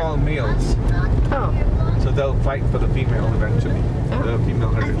everywhere. are all males. Oh, So they'll fight for the female eventually. Oh. The female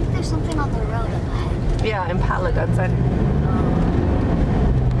I herd. think there's something on the road up ahead. yeah, impala does that.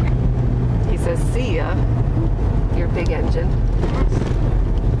 He says, see ya, your big engine.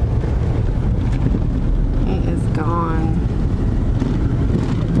 He is gone.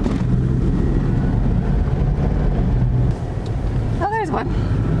 Oh, there's one.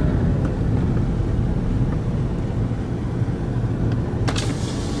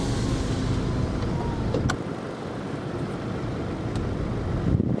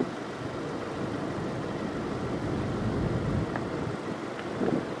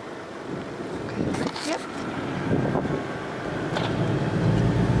 Yep.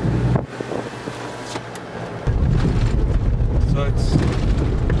 So it's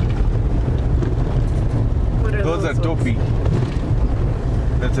What are those are ones? topi.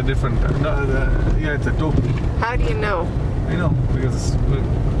 That's a different. Yeah, it's a topi. How do you know? I know because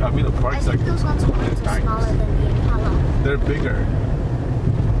I've been a I parts think like those ones are many smaller times. than the impala. They're bigger.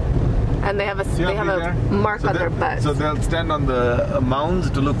 And they have a See how they have big a they are? mark So on their butt. So they'll stand on the mounds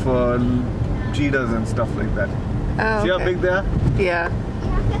to look for cheetahs and stuff like that. Oh, See how okay. big they are? Yeah, Yeah,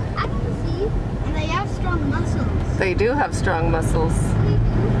 I can see. And they have strong muscles. they do have strong muscles.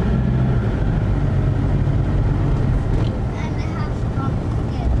 And they have strong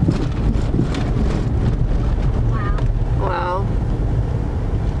Wow.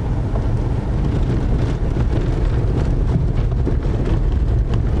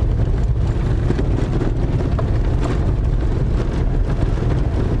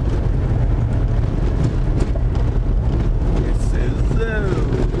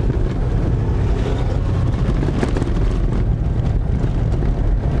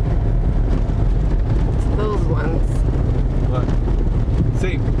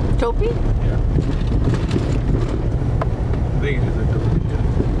 Topi? Yeah. I think it is a topi.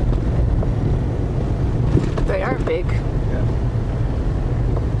 They are big. Yeah.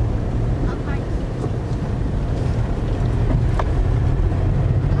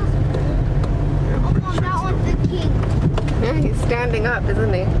 Oh, Mom, that one's the king. Yeah, he's standing up,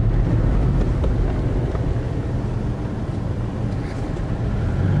 isn't he?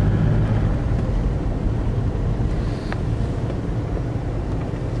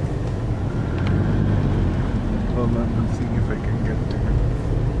 I'm seeing if I can get to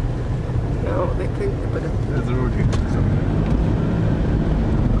it. No, they think but There's a road here somewhere.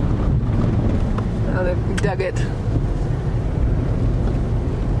 now they've dug it.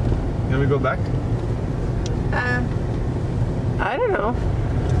 Can we go back? I don't know.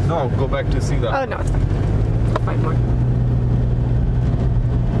 No, go back to see that. Oh no, it's fine. I'll find more.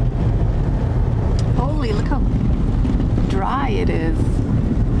 Holy, look how dry it is.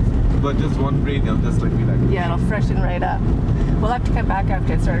 But just one rain, it'll just like be like. Yeah, it'll freshen right up. We'll have to come back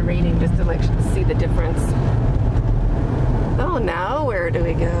after it started raining just to like see the difference. Oh, now where do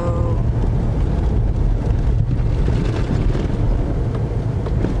we go?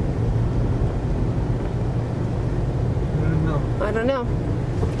 I don't know.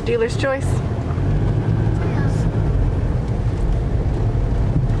 Dealer's choice.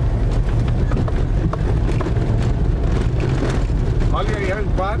 Ollie, are you having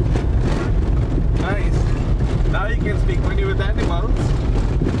fun? Nice. Now you can speak. When you're with animals,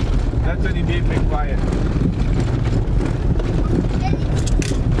 that's when you need to be quiet.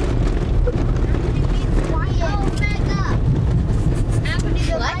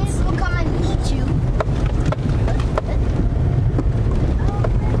 The lions will come and eat you.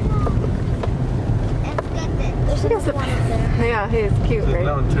 There's another one up there. Yeah, he's cute, So right?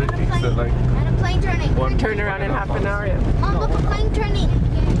 now in Turkey, so like And a plane turning. one Turn around in half an hour, yeah. Mom, look, a plane turning.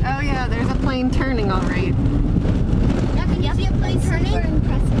 Oh yeah, there's a plane turning, all right. Yeah, can you see a plane turning? Super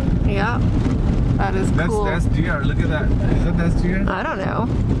impressive. Yeah, that is That's cool. the SGR. Look at that. Is that the SGR? I don't know.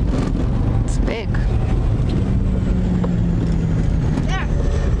 It's big. There.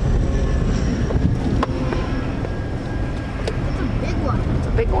 It's a big one. It's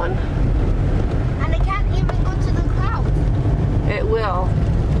a big one. And it can't even go to the clouds. It will.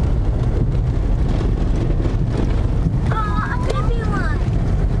 Oh, I'm gonna be one.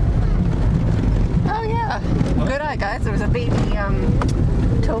 Oh yeah. Good eye, guys. There was a baby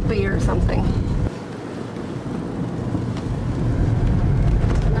topi or something.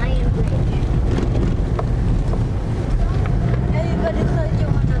 Lion Bridge. Everybody close your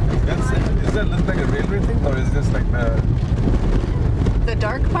windows. That's it. Does that look like a railway thing, or is this like the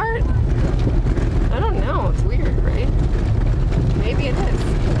dark part? I don't know. It's weird, right? Maybe it is.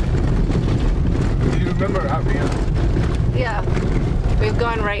 Do you remember how we Yeah. We've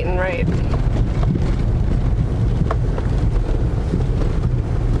gone right and right.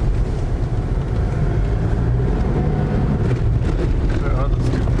 Where are those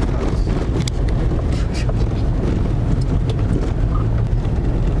stupid clouds?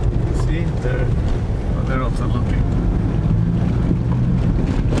 See? They're also looking.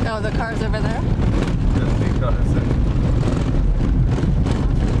 Oh, the car's over there? That's the car, is it?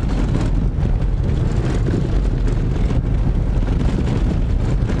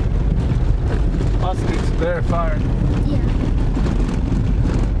 Ostrich, they're far. Yeah.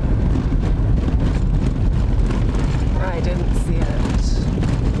 I didn't see it.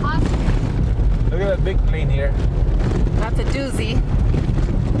 Look at that big plane here. That's a doozy.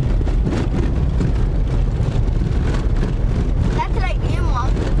 That's what I am, Mom.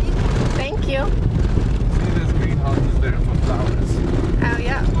 Thank you. See, there's greenhouses there for flowers. Oh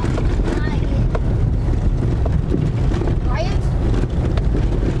yeah. Lions?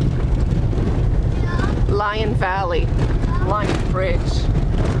 Lion Valley. Lion Bridge.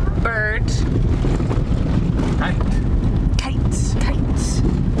 Bird. Kite. Kite. Kite.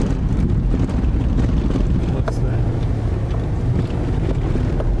 What's that?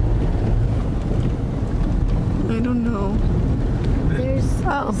 I don't know. There's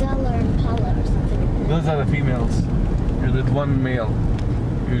Oh. Zeller and Paula or something. Those are the females. You're with one male.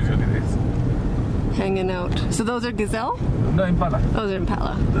 Usually this. Hanging out. So those are gazelle? No, impala. Those are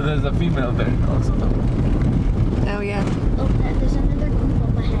impala. There's a female there also. Oh yeah. Oh, there's another group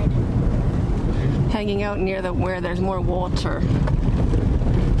up ahead. Hanging out near the where there's more water.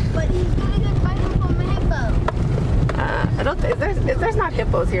 But he's gonna get fighting from a hippo. I don't think there's not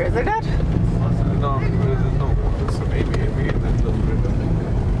hippos here, is there, Dad? No, there's no water, so maybe there's a little river.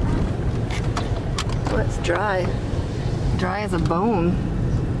 Well, it's dry. Dry as a bone.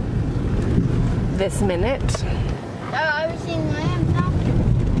 This minute. Are you seeing lambs now?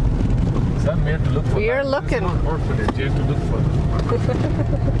 Is that made to look for? We are lions? looking. It's not orphanage. You have to look for them.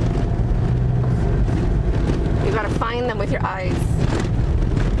 You gotta find them with your eyes.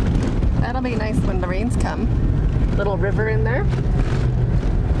 That'll be nice when the rains come. Little river in there.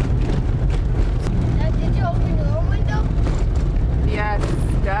 Did you open your window? Yes,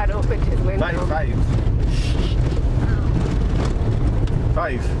 Dad opened his window.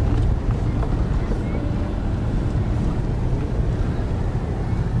 Five.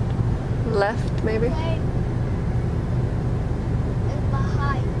 Left, maybe? Wait. It's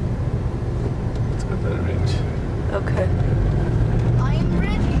behind. Let's go to the ridge. Okay. I'm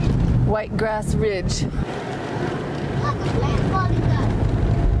ready. White Grass Ridge. Look, a plant falling down.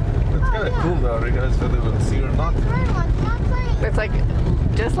 It's kind of cool though, regardless whether we'll see or not. Turn one, not playing. It's like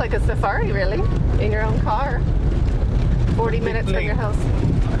just like a safari, really, in your own car. 40 minutes from your house.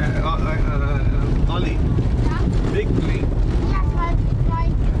 Ollie, Yeah, big plane.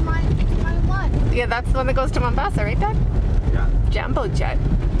 my one. Yeah, that's the one that goes to Mombasa, right, Dad? Yeah. Jumbo jet.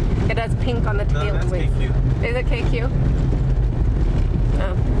 It has pink on the tail. No, that's wings. KQ. Is it KQ?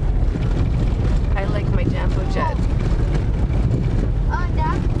 Oh. I like my Jumbo jet.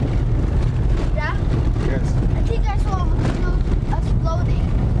 Dad? Dad? Yes. I think I saw a volcano exploding.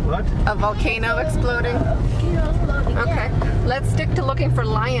 What? A volcano exploding. Volcano exploding. Okay. Yeah. Let's stick to looking for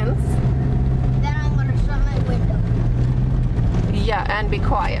lions. Then I'm gonna shut my window. Yeah, and be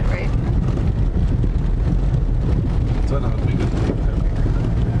quiet, right? It's one of the biggest things,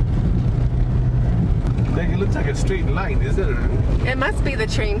 I think. It looks like a straight line, is it? It must be the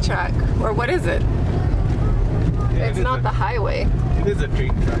train track. Or what is it? Yeah, It's not the highway. It is a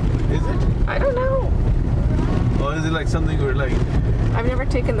train track, is it? I don't know. Or is it like something where like, I've never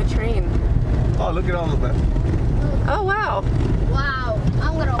taken the train. oh, look at all of that. Oh, wow. Wow.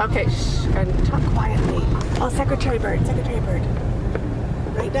 I'm gonna Okay, shh, and talk quietly. Oh, secretary bird.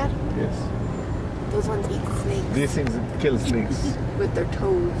 Right, Dad? Yes. Those ones eat snakes These things kill snakes. with their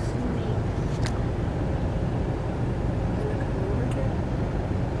toes.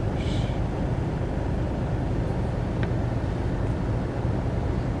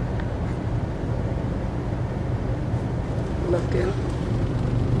 Looking.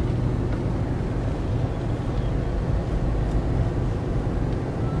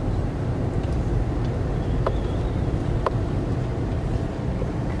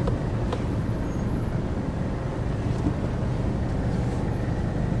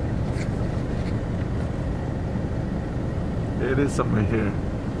 It is somewhere here.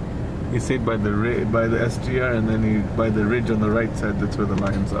 You see it by the STR, and then by the ridge on the right side. That's where the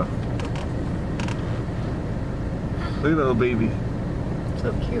lions are. Look at that little baby.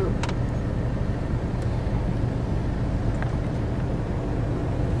 So cute.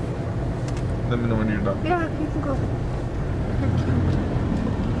 Let me know when you're done. Yeah, you can go. They're cute.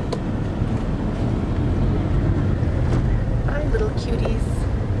 Bye, little cuties.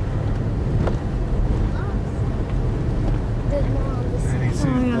 There's more on this And you see,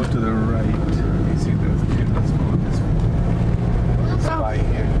 Oh, yeah. go to the right. You see there's this spy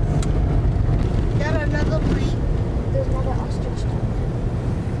here. There's another plane. There's another ostrich.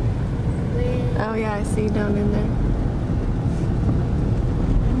 With Oh yeah, I see down in there.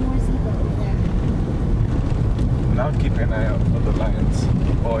 more zebra over there. Now keep an eye out for the lions,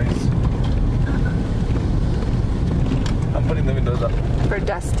 boys. I'm putting the windows up. For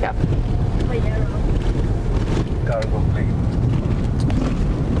dust, yep. Wait, Cargo plane.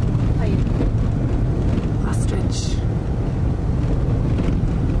 Ostrich.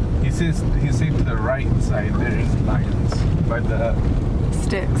 He said to the right side there is lions by the.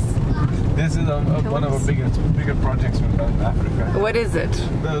 Sticks. This is one of our bigger projects we've done in Africa. What is it?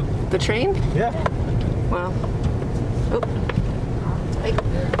 The train? Yeah. Wow. Oh.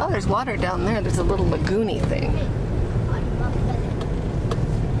 Oh, there's water down there. There's a little lagoony thing.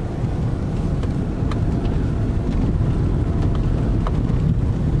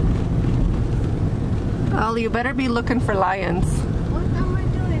 Ollie, you better be looking for lions. What am I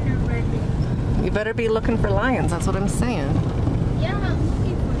doing already? You better be looking for lions. That's what I'm saying. Yeah, I'm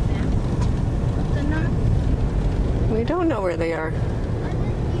looking for them. But they're not. We don't know where they are.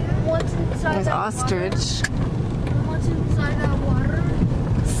 What's inside There's that ostrich. water? What's inside that water?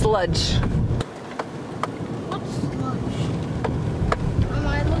 Sludge. What's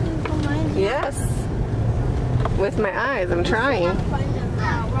Yes. With my eyes, I'm trying. Find them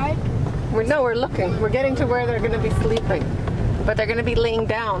now, right? We're looking. We're getting to where they're going to be sleeping. But they're going to be laying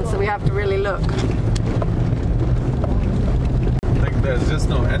down, so we have to really look. Like there's just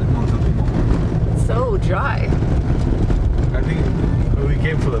no animals at the moment. So dry. I think we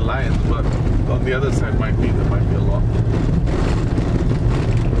came for the lions, but on the other side there might be a lot.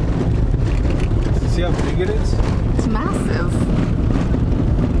 See how big it is? It's massive.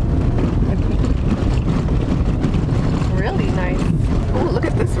 Really nice. Oh, look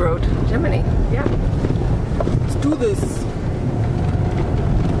at this road. Jiminy. Yeah. Let's do this.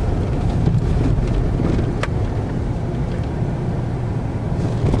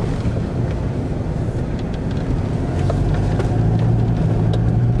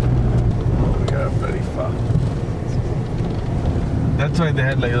 That's why they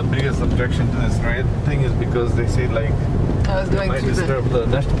had like the biggest objection to this right thing is because they say like I was it going might through disturb the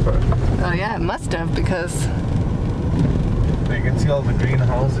national park. Oh yeah, it must have because You can see all the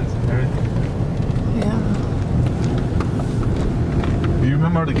greenhouses and everything. yeah. Do you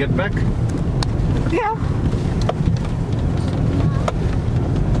remember how to get back? Yeah.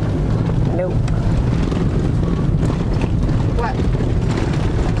 Nope. What?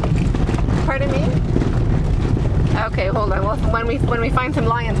 Pardon me? Okay, hold on. Well, when we find some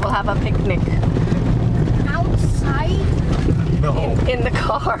lions, we'll have a picnic Outside? No. in the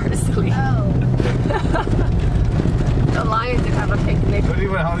car. Silly. Oh. The lions would have a picnic. But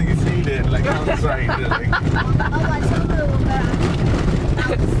even how do you see it? Like outside. Like, Oh, I said we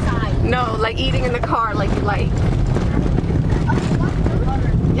were outside. No, like eating in the car, like you like.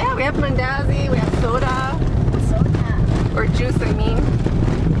 Yeah, we have mandazi, we have soda, or juice. I mean,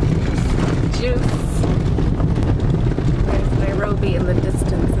 juice. There's Nairobi in the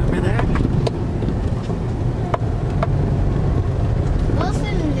distance over there.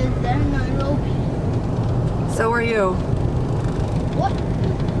 Wilson is there in Nairobi. So are you. What?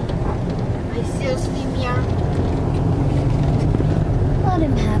 I seriously, Mia. Let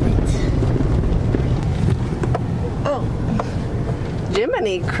him have it. Oh,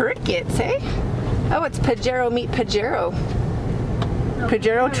 Jiminy crickets, eh? Oh, it's Pajero meet Pajero.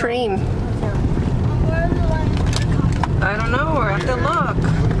 Pajero train. Where are the lions? I don't know. We'll have to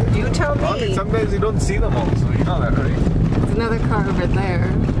look. You tell only me. sometimes you don't see them all, so you know that, right? There's another car over there.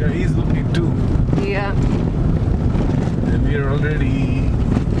 Yeah, he's looking too. Yeah. And we're already.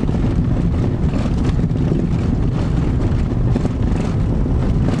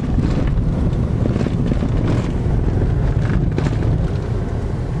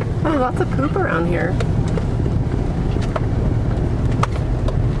 Oh, lots of poop around here.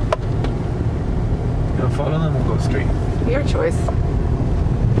 You know, follow them or go straight. Your choice.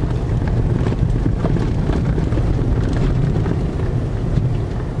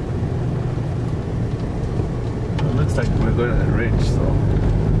 It looks like we're going to the ridge, so.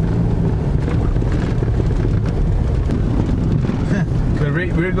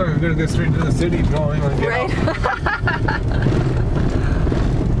 We're going to go straight to the city. No, we want to get Right. out.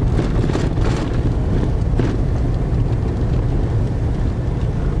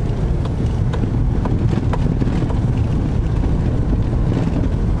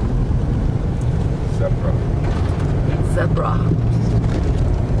 Zebra.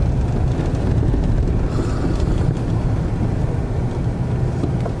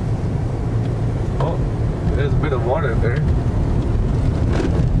 Oh, there's a bit of water there.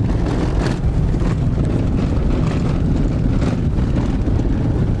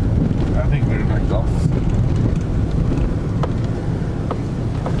 I think we're like off.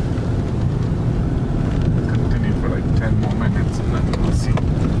 Continue for like 10 more minutes and then we'll see.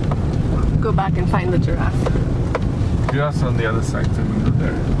 Go back and find the giraffe. Just on the other side, so we go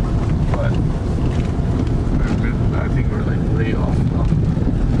there. But I think we're like way off now.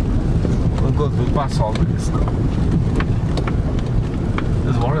 We'll pass all of this now.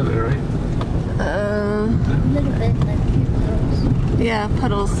 There's water there, right? A little bit, like a few girls. Yeah,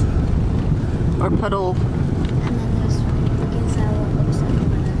 puddles. Or puddle. And then there's looking sour looks like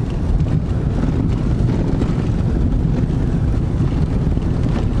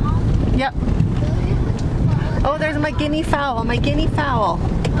Yep. Oh, there's my guinea fowl. My guinea fowl.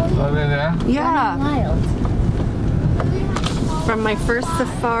 Oh, there? Yeah. Wild. From my first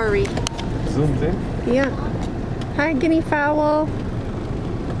safari. Zoomed in. Yeah. Hi, guinea fowl.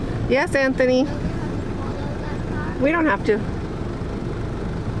 Yes, Anthony. We don't have to.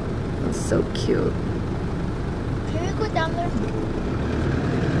 That's so cute. Can we go down there?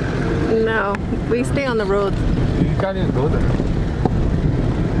 No, we stay on the road. You can't even go there.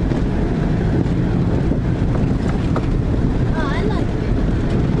 Oh, I like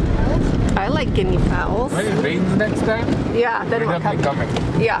it. I like like guinea fowls. When it rains next time, Yeah, then they're we'll come. definitely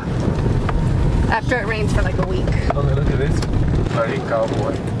coming. Yeah. After it rains for like a week. Oh, look at this. Sorry,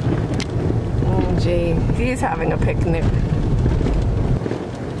 cowboy. Oh, gee. He's having a picnic.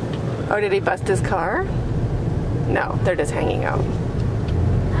 Oh, did he bust his car? No, they're just hanging out.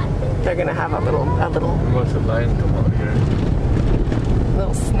 They're gonna have a little What's the lion come out here?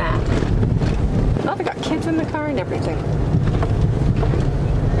 snack. Oh, they got kids in the car and everything.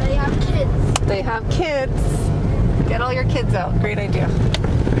 They have kids. They have kids. Get all your kids out. Great idea.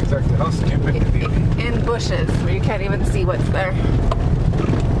 Exactly. How stupid to be. In bushes where you can't even see what's there.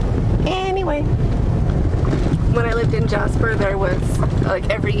 Anyway, when I lived in Jasper, there was like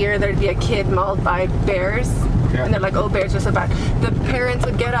every year there'd be a kid mauled by bears. Yeah. And they're like, oh, bears are so bad. The parents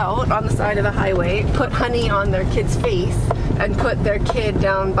would get out on the side of the highway, put honey on their kid's face, and put their kid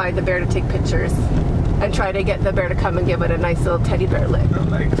down by the bear to take pictures. And try to get the bear to come and give it a nice little teddy bear lick. They're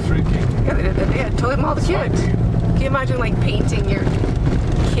like freaking. Yeah, they did. They had totally mauled the kid. Can you imagine like painting your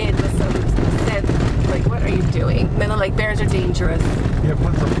kid with some scent? Like, what are you doing? And then they're like, bears are dangerous. Yeah,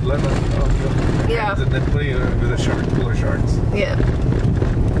 put some lemon on your hands and then put it with a shirt, cooler shorts. Yeah.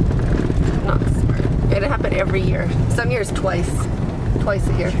 Not smart. It happened every year. Some years twice. Twice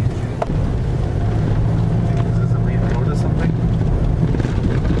a year. Is this a main road or something?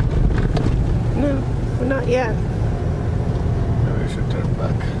 No, not yet. Maybe we should turn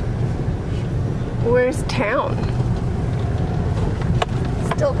back. Where's town?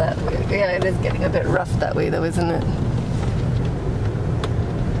 Still that way. Yeah, it is getting a bit rough that way though, isn't it?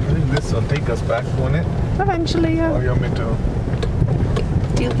 I think this will take us back, won't it? Eventually, yeah. Or you want me to go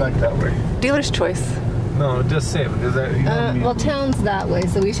back that way? Dealer's choice. No, just say because you know me. Well, town's that way,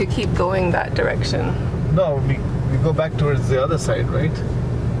 so we should keep going that direction. No, we go back towards the other side, right?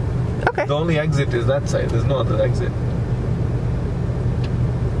 Okay. The only exit is that side. There's no other exit.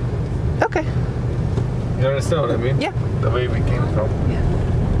 Okay. You understand what I mean? Yeah. The way we came from. Yeah.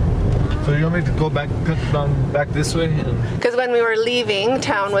 So you want me to go back, cut down back this way? Because when we were leaving,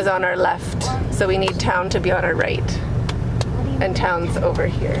 town was on our left, so we need town to be on our right, and town's over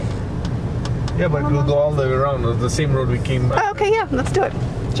here. Yeah, but we'll go all the way around. The same road we came back. Oh, okay, yeah, let's do it.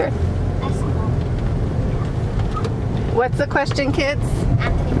 Sure. What's the question, kids?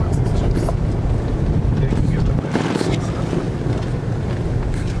 Anthony wants his juice. Yeah, you can give them that.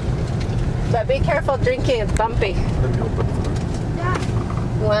 But be careful drinking, it's bumpy. Let me open. Dad,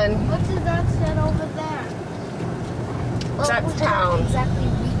 One. what does that say over there? Well, That's we can't town. exactly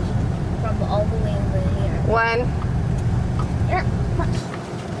reach from all the way over here. One. Yeah.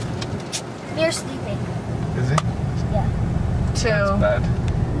 We're sleeping. Is it? Yeah. Two. Bad.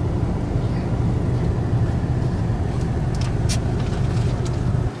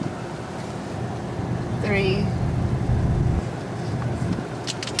 Three.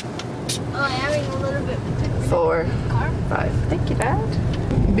 Oh, I'm having a little bit. 4. Car? 5. Thank you,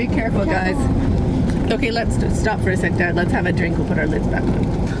 Dad. Be careful, guys. Okay, let's stop for a sec, Dad. Let's have a drink. We'll put our lids back on.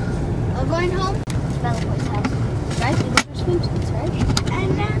 We're going home. It's Bellaboy's house. Right? We go for swimsuits, right?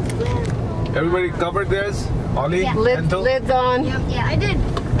 And that's where. Everybody covered theirs? Ollie? Yeah. Ento? Lids on. Yeah, I did.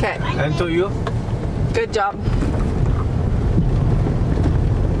 Okay. Ento, you? Good job.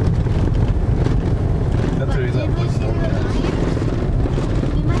 That's the reason I Did we put see the snow. lion?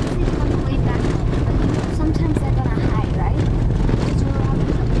 We might see them on the way back home. But sometimes they're gonna hide, right? Because we're on a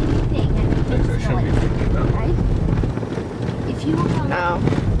big thing and Actually, I things shouldn't be going, thinking that. right? If you were on Oh,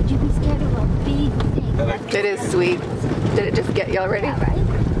 would you be scared of a big thing? I like like it is sweet. Did it just get you already? that, right?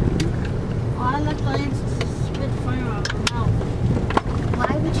 I like lions to spit fire out their mouth.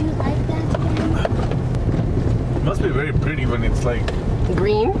 Why would you like that again? It must be very pretty when it's like,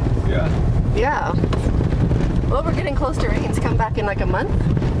 Green? yeah, Yeah. Well, we're getting close to rains. Come back in like a month.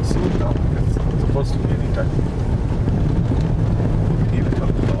 soon now. It's supposed to be any time. We need to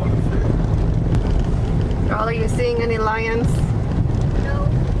put the olive there. Are you seeing any lions? No.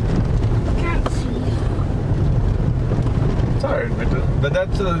 Can't see. It's alright, but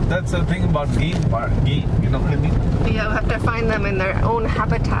that's the thing about game, you know what I mean? Yeah, we have to find them in their own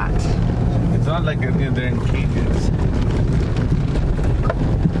habitat. It's not like they're in cages.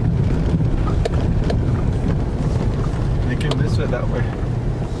 They came this way, that way.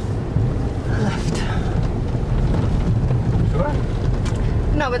 Left. Sure?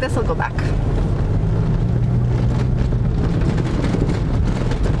 No, but this will go back.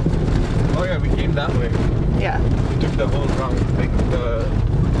 Oh yeah, we came that way. Yeah. We took the whole round, like the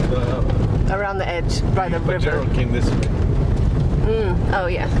Around the edge by the river. Gerald came this way. Oh,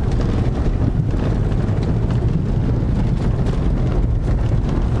 yeah.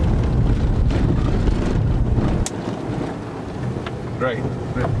 Right.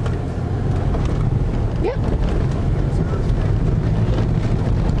 Yep.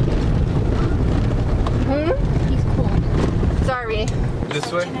 Hmm? He's cold. Sorry. This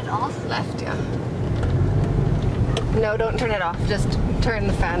So way? turn it off. Left, yeah. No, don't turn it off. Just turn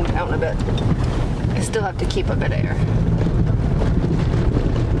the fan down a bit. I still have to keep a bit of air.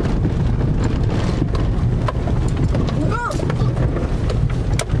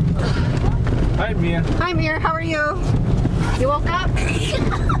 Hi, Mia. Hi, Mir. How are you? You woke up?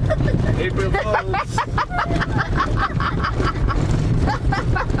 April Fools.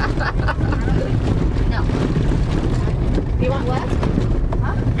 No. You want what?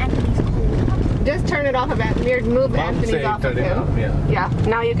 Huh? Anthony's cold. Just turn it off a bit. Mir, move Mom Anthony's said off of turn it him. off, yeah. Yeah,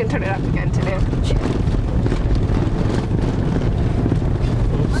 now you can turn it up again today.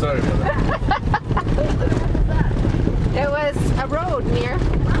 Oops, sorry about that. It was a road, Mir.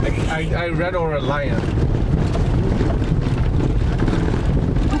 I ran over a lion.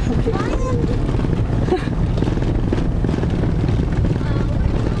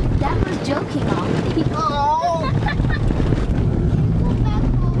 Dad was joking already. Oh.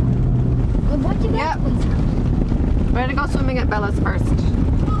 What you Yep. got? We're gonna go swimming at Bella's first.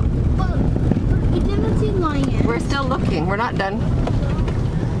 But we didn't see lion. We're still looking. We're not done.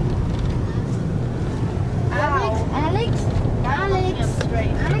 Alex.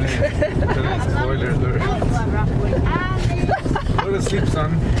 Tonight's spoiler alert. Go to sleep,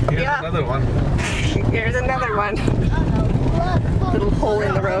 son. Here's Yeah. another one. Here's another one. Little hole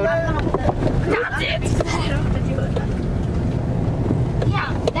in the road.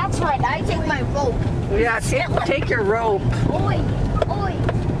 Yeah, that's right. I take my rope. Yeah, take your rope. Oi, oi,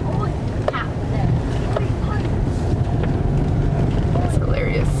 oi. Tap there. It's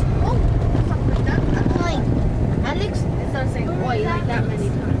hilarious. Oi. Alex, it's not saying oi like that many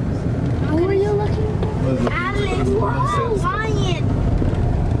times. Who are you looking for? Alex, whoa, lion.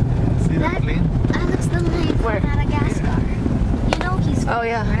 See that plane? Alex the lion from Where? Madagascar. You know he's Oh,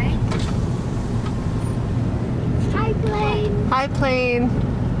 yeah. right? Hi, plane. Hi, plane.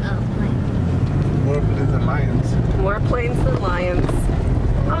 Oh, plane. More planes than lions. More planes than lions.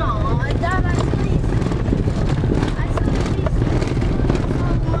 Oh, Dad, I saw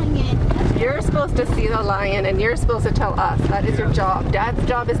lion. You're supposed to see the lion and you're supposed to tell us. That is your job. Dad's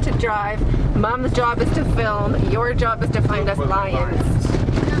job is to drive. Mom's job is to film. Your job is to find us lions.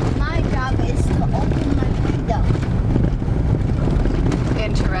 My job is to open my window.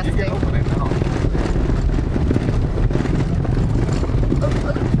 Interesting. Open it now.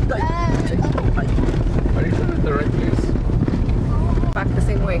 Are you sure it's the right place? Back the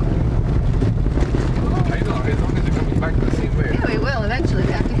same way. I know, as long as you're coming back the same way. Yeah, we will. Eventually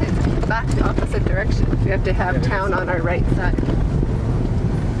we have to head back the opposite direction. We have to have town on our right side.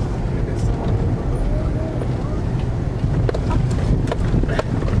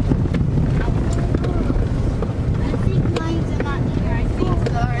 I think lions are not here. I think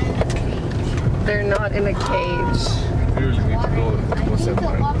they're in a cage. They're not in a cage. You really need to go I think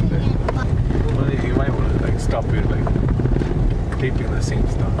somewhere. they're walking in. Well, you might want to like stop here, like taping the same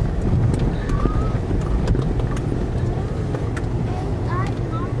stuff.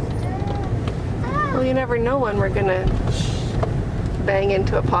 Well, you never know when we're gonna bang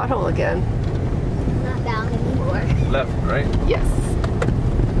into a pothole again. Not down anymore. Left, right? Yes.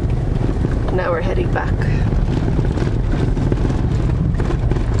 Now we're heading back.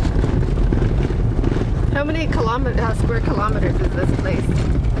 How many square kilometers is this place?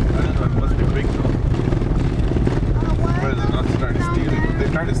 I don't know, it must be big though. Where is it not starting to steal it? They're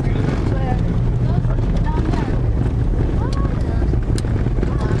trying to steal it.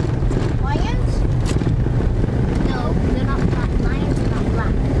 Lions? No, they're not black. Lions are not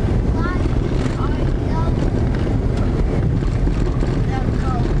black. Lions are yellow. They're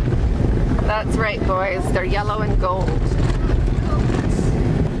gold. That's right, boys. They're yellow and gold.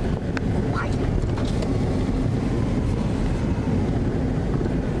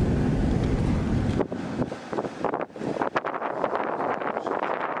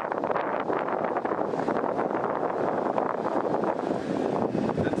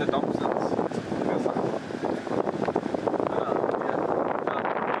 That's a Thompson's.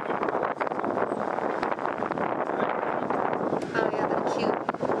 Oh yeah, they're cute.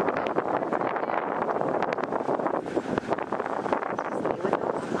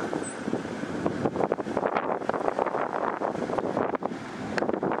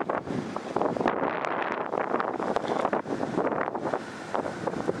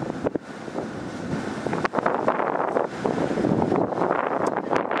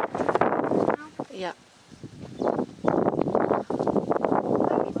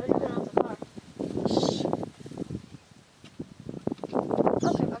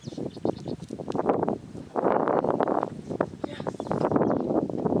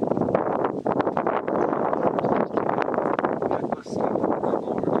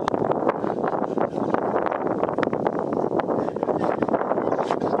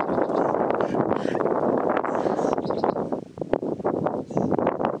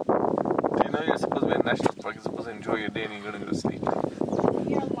 You're supposed to enjoy your day and you're gonna go to sleep.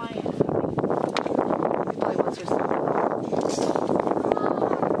 You're a lion. He probably wants your stuff.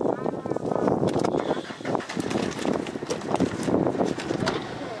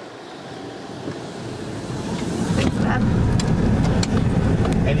 Thanks, Dad.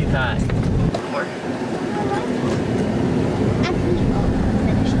 Anytime. More.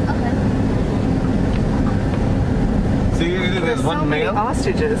 Finished. Okay. See, there's one so many male.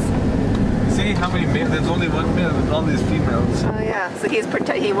 ostriches. See how many males? There's only one male with all these females. Oh yeah, so he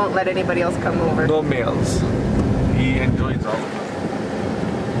won't let anybody else come over. No males. He enjoys all of them.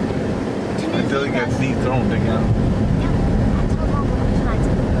 Until he gets dethroned again.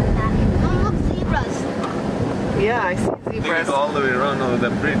 Oh, look, zebras. Yeah, I see They zebras. go all the way around over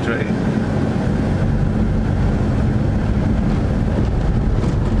that bridge, right?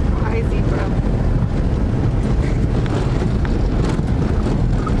 Hi, zebra.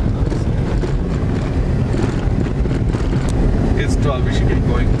 It's 12, we should get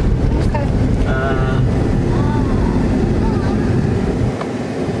going. Okay.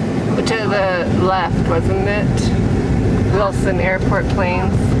 To the left, wasn't it? Wilson Airport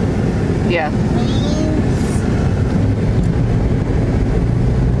planes. Yeah.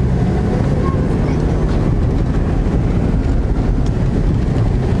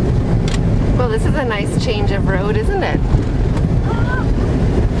 Well, this is a nice change of road, isn't it?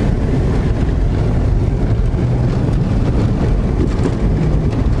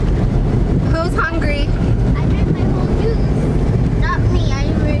 Who's hungry? I drank my whole juice. Not me, I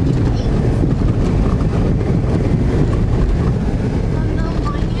already ate. No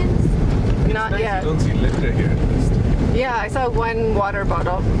lions. Not Nice, yet. you don't see litter here. Yeah, I saw one water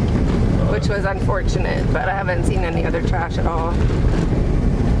bottle, which was unfortunate, but I haven't seen any other trash at all. I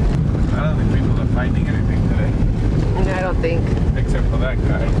don't think people are finding anything today. And I don't think. Except for that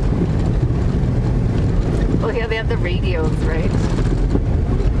guy. Well, yeah, they have the radios, right?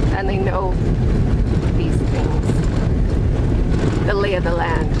 And they know these things. The lay of the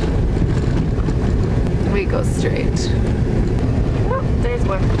land. We go straight. Oh, there's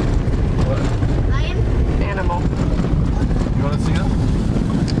one What? Lion? animal. You want to see him?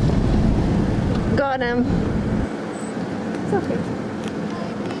 Got him. It's okay.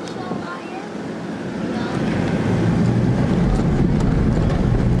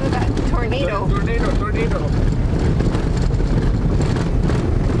 Look at that tornado. Tornado.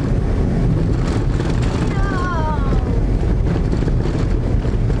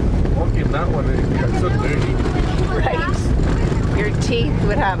 Walking that one, it got so dirty. Right. Your teeth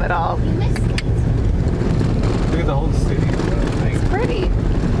would have it all. You missed it. Look at the whole city. It's pretty.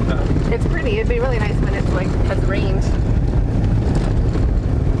 It's pretty. It'd be really nice when it's like has rained.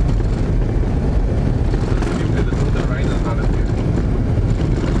 The rhinos not in here.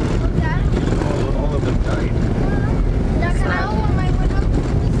 All of them died. Dad, can I open my window to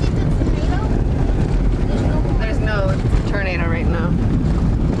see the tomato? There's no tornado right now.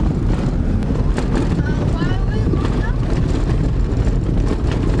 Why are we looking up?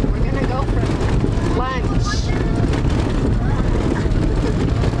 We're gonna go for lunch.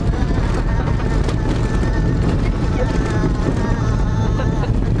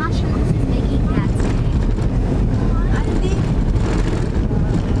 I'm not sure this is making that sound. I think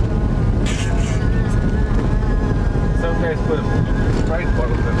Some guys put a Sprite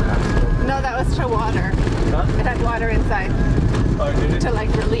bottle in the No, that was to water. Huh? It had water inside Oh, did it? to like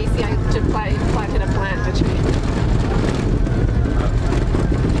release, yeah, to planted a plant, which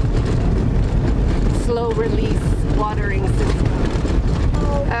slow release watering system.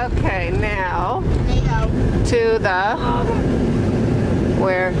 Okay, now tomato. to the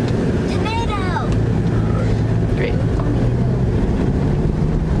where? Tomato. Great.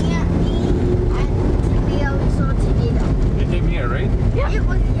 Yeah, me and tomato saw tomato. You came here, right? Yeah, It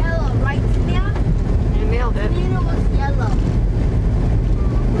was yellow, right, tomato? you nailed it. Tomato was yellow.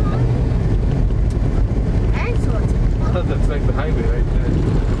 And saw tomato. That's like the highway right there.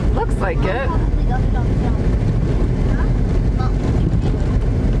 Looks like it.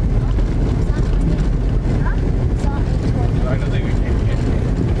 I don't think we came here.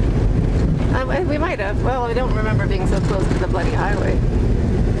 We might have. Well, I don't remember being so close to the bloody highway.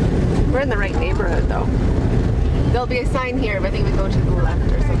 We're in the right neighborhood, though. There'll be a sign here, but I think we go to the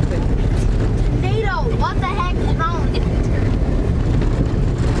left or something. Tomato, what the heck is wrong with it?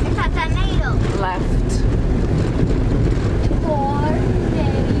 It's a tomato. Left.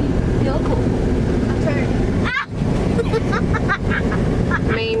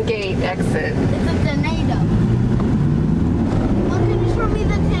 Main gate exit. It's a tornado. Well, can you show me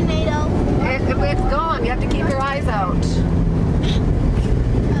the tornado? It's gone. You have to keep your eyes out. Oh,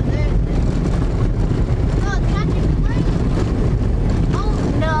 there's it. No,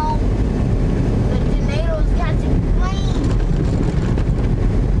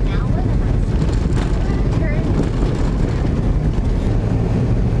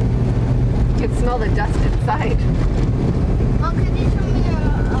 all the dust inside. Mom, can you show me a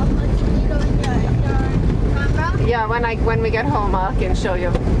mosquito in your camera? Yeah, when we get home, I can show you.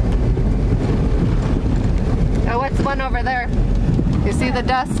 Oh, what's one over there? You see the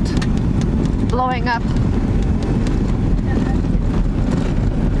dust blowing up?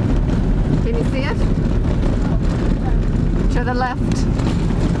 Can you see it? To the left.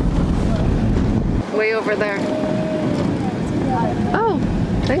 Way over there. Oh,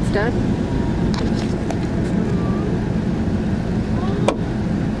 thanks, Dad.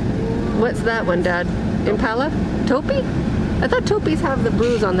 What's that one, Dad? Impala? Topi? I thought topis have the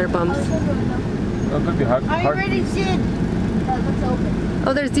bruise on their bums. That could be hard. I already did. Let's open.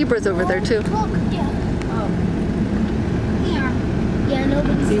 Oh, there's zebras over there too. Look, yeah. Oh. Here. Yeah,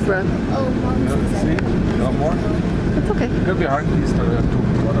 nobody's. Zebra. Oh, Mom says See? No more? It's okay. It could be hard piece to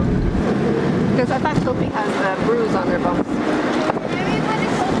one of them. Because I thought topi has a bruise on their bums. Everybody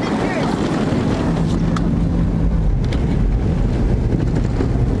hold the first.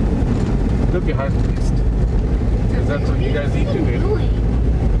 Could be hard piece. Because that's what you guys eat today.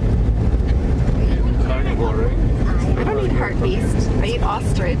 Carnivore, right? I don't eat hartebeest. I eat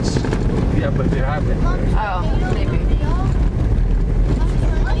ostrich. Yeah, but they have it. Oh, maybe.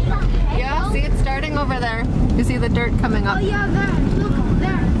 Yeah, see it's starting over there. You see the dirt coming up. Oh yeah, there. Look,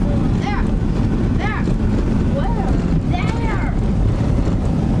 there. There. There. Where? There.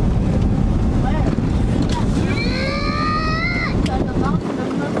 Where?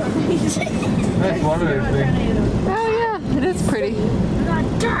 Nice water thing. Oh yeah, it is pretty.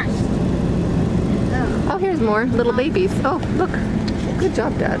 Dirt. Oh, here's more little babies. Oh, look. Good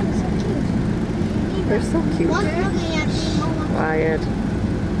job, Dad. They're so cute. One's looking at me. Quiet.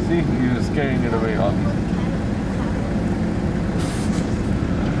 See, you're scaring it away, Ollie.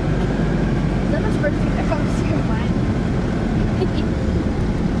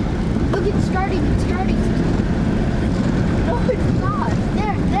 Look, it's starting. It's starting. No, it's not.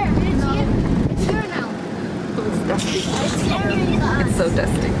 There. It's here. It's here now. Oh, it's dusty. It's scaring us. It's so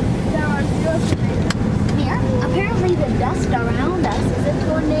dusty. Here, apparently the dust around us is a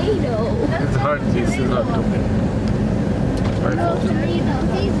tornado. It's hard piece, it's not too big. My No fault. tornado.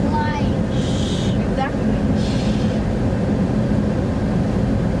 He's lying. Exactly.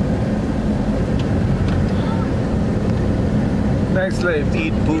 Nice life,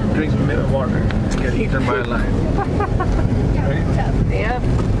 eat, poop, drink water. Get eaten by a lion. Right? Yep.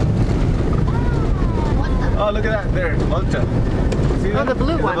 Oh, look at that, there, vulture. See Oh, that? the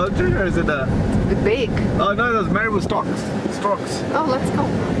blue Is it one. a vulture or is it a... Big. Oh no, those marabou storks. Storks. Oh, let's go.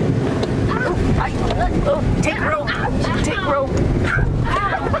 Oh, take rope. Take rope.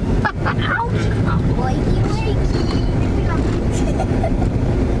 Wakey,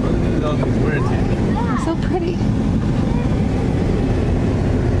 Look at all these birds here. So pretty.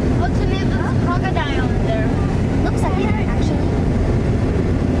 What's the name of the crocodile in there? Looks like it, actually.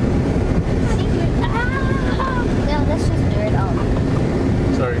 Secret. No, that's just dirt. Oh.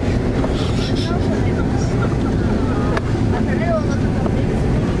 Sorry.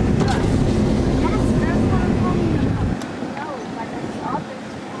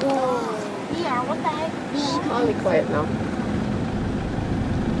 Ollie, quiet now.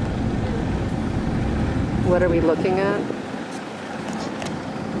 What are we looking at?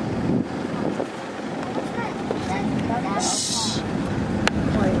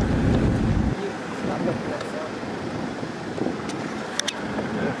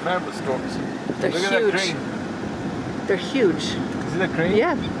 Marabou storks. They're Look at huge. that crane. They're huge. You see that crane?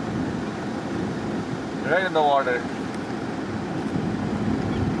 Yeah. Right in the water.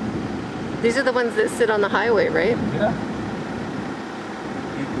 These are the ones that sit on the highway, right? Yeah.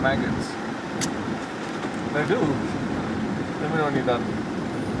 Eat maggots. They do. Let me know when you're done.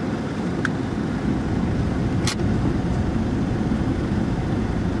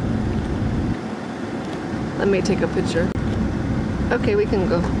 Let me take a picture. Okay, we can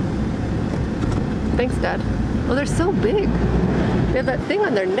go. Thanks, Dad. Oh, they're so big. They have that thing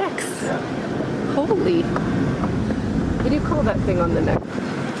on their necks. Yeah. Holy. What do you call that thing on the neck?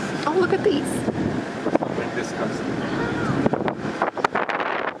 Oh, look at these. Something disgusting.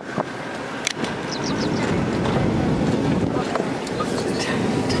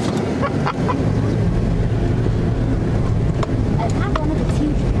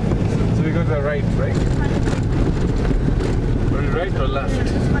 So we go to the right? Or right or left?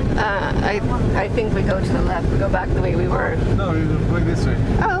 I think we go to the left. We go back the way we were. No, we're going this way.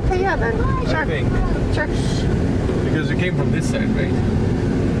 Oh, okay, yeah, then. Sure. I think. Sure. Because we came from this side, right?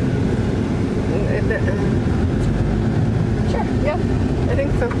 Sure, yeah, I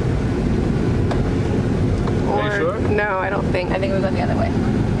think so. Are you sure? No, I don't think. I think we go the other way.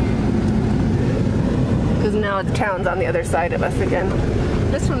 Because now the town's on the other side of us again.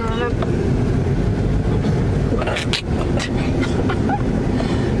 This one, remember?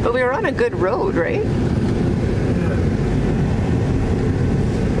 But we were on a good road, right?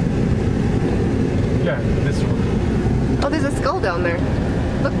 Yeah, this one. Oh, there's a skull down there.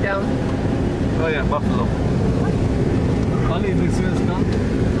 Look down. Oh yeah, buffalo. Ollie, do you see the skull?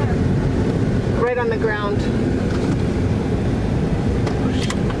 Right on the ground.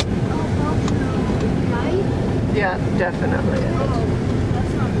 Yeah, definitely.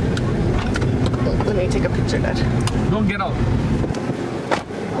 Let me take a picture of that. Don't get out.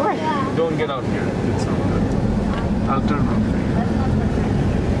 Where? Don't get out here. It's not good. I'll turn around.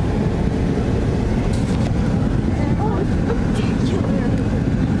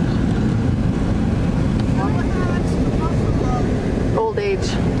 Old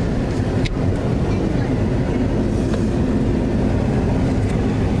age.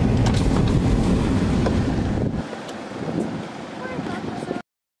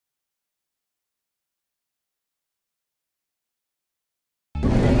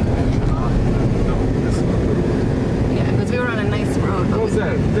 Yeah, because we were on a nice road. What was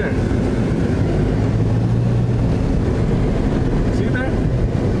that? There. See there?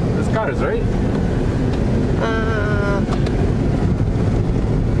 There's cars, right?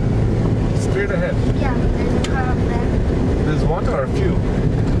 Straight ahead. Yeah, there's a car up there. There's one or a few?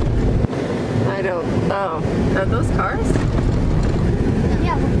 I don't. Oh, are those cars?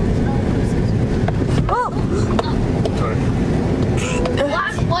 Yeah. Oh! Sorry.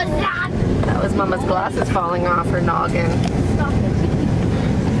 What was that? That was Mama's glasses falling off her noggin. Stop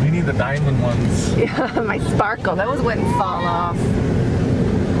it. We need the diamond ones. Yeah, my sparkle. That was wouldn't fall off.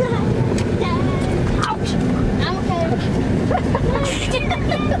 Ouch! I'm okay.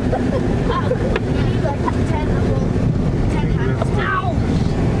 Ow!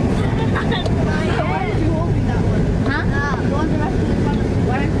 My head. Huh?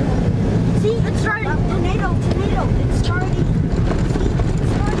 See, it's starting. Tornado. It's starting. See,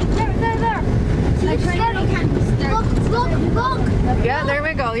 it's starting. There. See, it's starting. Look. Yeah, there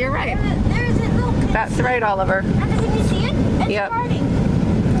we go. You're right. There is it. Look. That's right, Oliver. And can you see it? It's Yep. starting.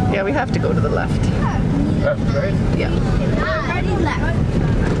 Yeah, we have to go to the left. Left, right? Yeah. Already left.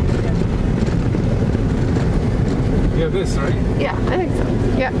 Yeah, this, right? Yeah, I think so.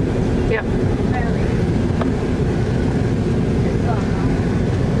 Yeah. Yeah.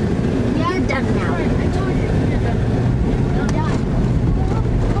 Yeah, you're done now.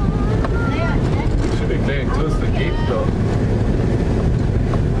 Should be getting close to the gate though.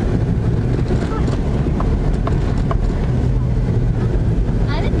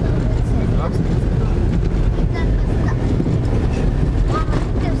 I didn't know it said.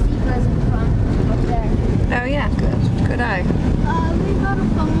 There's zebras in front up there. Oh, yeah. Good eye. We got a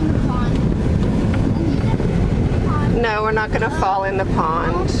phone in the pond. No, we're not going to fall in the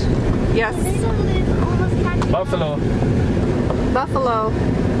pond. Yes. Buffalo. Buffalo.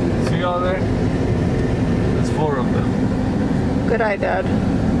 See y'all there? There's 4 of them. Good eye, Dad.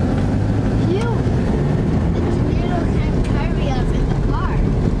 Cute. The tornado can carry us in the car.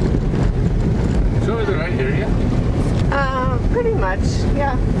 Show me the right area. Pretty much.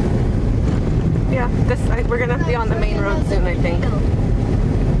 Yeah. Yeah. We're going to be on the main road soon, I think.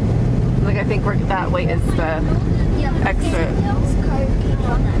 Like, I think that way is the exit.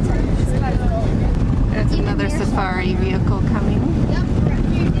 There's another safari vehicle coming. Yep, right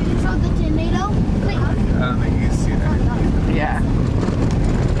here. Did you saw the tornado? Wait. I don't think you see that. Yeah.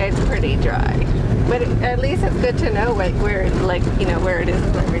 It's pretty dry. But at least it's good to know like where it is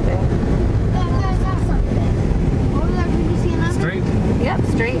and everything. That's something. Over there, can you see another? Straight? Yep,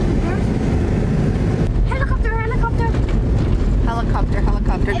 straight. Helicopter.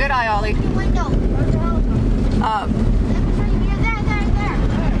 Helicopter. Good eye, Ollie. Window. Up.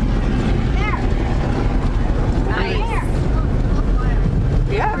 Nice.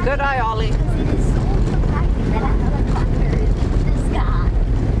 Yeah, good eye, Ollie. It is so surprising that a helicopter is in the sky.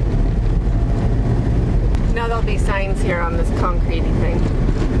 Now there'll be signs here on this concrete thing.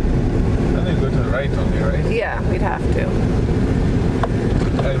 I think go to the right only, right? Yeah, we'd have to.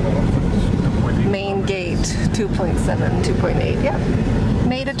 I don't know. Main gate, 2.7, 2.8. Yeah.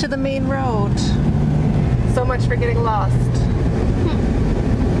 Made it to the main road. So much for getting lost.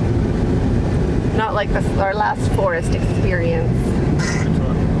 Not like our last forest experience. Which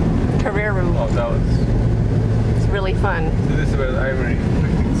one? Carreru. Oh, that was. It's really fun. So this is where the ivory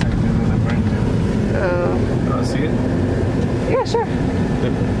picnic center that I burned down. You want to see it? Yeah, sure.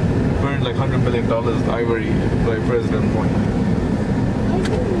 They burned like $100 million ivory by President Point.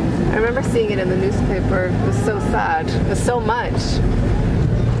 I remember seeing it in the newspaper. It was so sad. It was so much.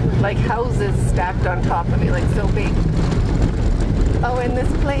 like houses stacked on top of it, like so big. Oh, and this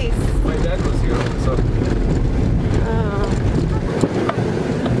place. My dad was here also. Oh.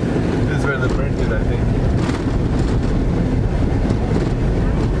 This is where they burnt it, I think.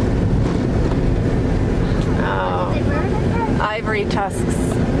 Oh. Ivory tusks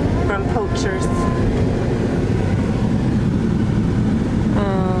from poachers.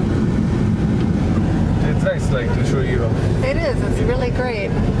 Oh. It's nice, like, to show you. It is. It's really great.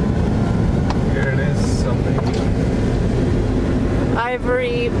 Here it is, something.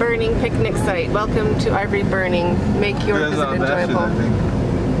 Ivory burning picnic site. Welcome to Ivory Burning. Make your There's visit our dashes, enjoyable. I think.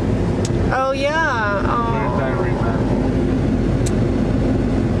 Oh yeah. Burnt Oh, ivory map.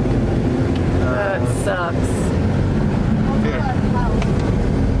 that sucks. Here.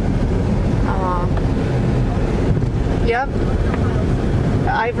 Oh. Yep.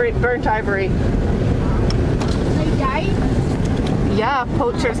 Ivory, burnt ivory. They died? Yeah,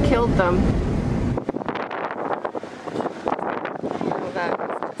 poachers killed them. Oh, that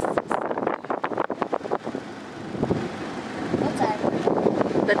What's that?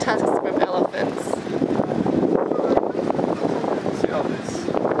 the tusks from elephants. See all this?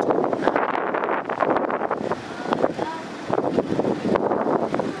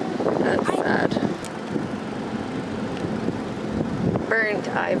 That's sad. Burnt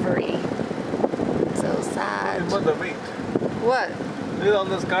ivory. So sad. What the weight? What? Look at all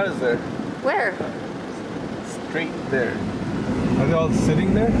those cars there. Where? Straight there. Are they all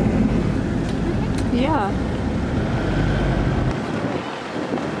sitting there? Yeah.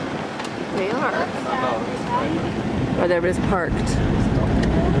 They are. No. Or they're just parked.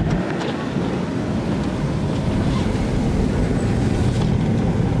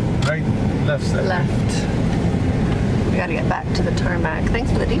 Right, left side. Left. We gotta get back to the tarmac.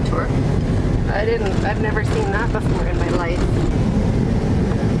 Thanks for the detour. I've never seen that before in my life.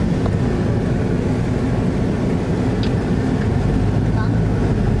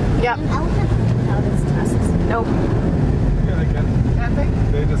 Yep. Elephant without its tusks. Nope. Yeah, they can. Can't they?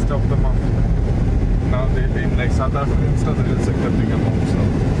 They just chop them off. Now they've been like South African stuff, they're just like cutting them off. So.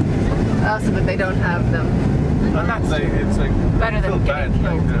 Oh, so that they don't have them. And that's like, it's like, Better I than feel getting bad.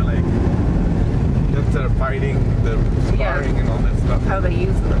 Like killed. they're like, just they're fighting, they're sparring and all that stuff. How they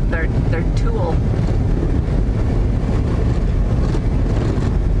use them, their tool.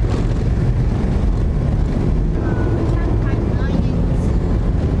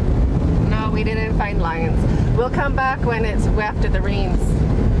 No, we didn't find lions. We'll come back when it's after the rains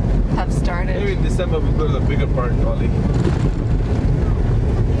have started. Maybe in December we go to the bigger park, Ollie. Yeah.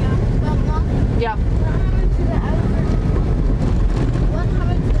 But Mom, Yeah. what happened to the elephant? What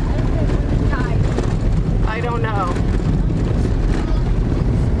happened to the elephant when it died? I don't know.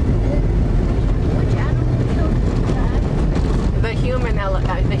 Which animal killed the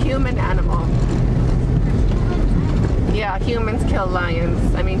The human animal. Yeah, humans kill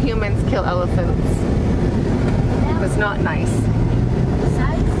lions. I mean, humans kill elephants. It's not nice.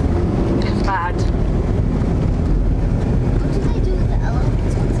 Besides, It's bad. what do they do with the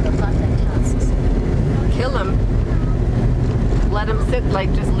elephants once they've got their tusks? Kill them. Let them sit,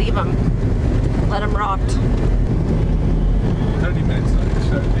 like, just leave them. Let them rot. 30 minutes,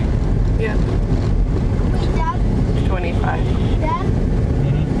 I think. Yeah. Wait, Dad, 25. Dad,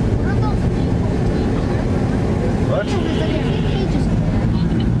 what are those people doing? What? There's like a few cages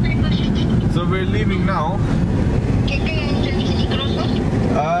there. So we're leaving now.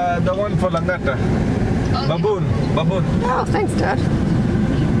 The one for Langata. Baboon. Baboon. Oh, thanks, Dad.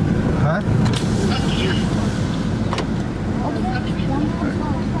 Huh?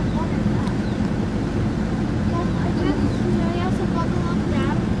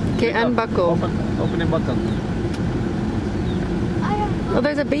 Okay, unbuckle. Open your buckle. Oh,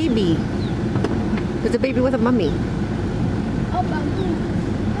 there's a baby. There's a baby with a mummy.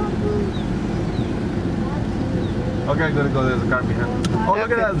 Okay, I gotta go. There's a car behind. Oh,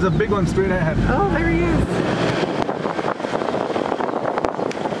 look at that. There's a big one straight ahead. Oh, there he is.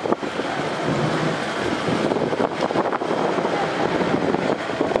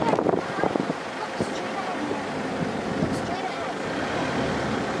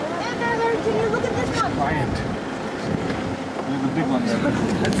 Can you look at this one? Giant. There's a big one there.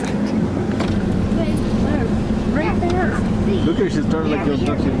 Right there. Look at her, she's turning like you're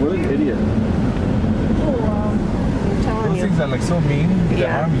touching. What an idiot. I'm telling Those you. things are like so mean. They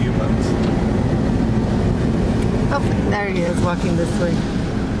Yeah. harm humans. Oh, there he is, walking this way.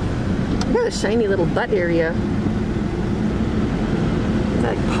 Look at the shiny little butt area. It's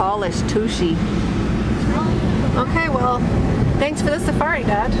like polished, tushy. Okay, well, thanks for the safari,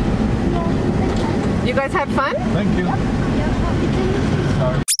 Dad. You guys had fun? Thank you.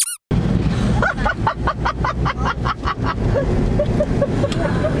 Sorry.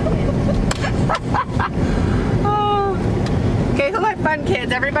 Oh. Okay, who had fun,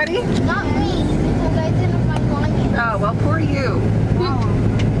 kids? Everybody? Not me, because I didn't find blankets. Oh, well, poor you.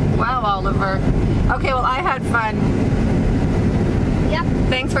 Wow, Oliver. Okay, well, I had fun. Yep.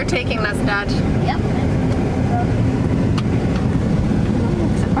 Thanks for taking us, Dad. Yep.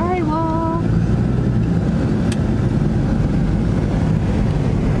 Safari walk.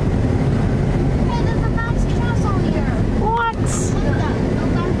 Hey, there's a bouncy castle here. What? Look at that.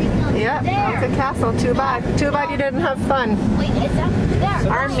 Look, I'm picking up. Yep, There. it's a castle. Too bad. Too bad you didn't have fun. Wait, is that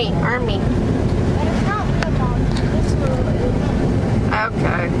there? Army, army. But it's not the bouncy. This little.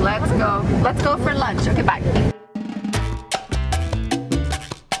 Okay, let's go. Let's go for lunch. Okay, bye.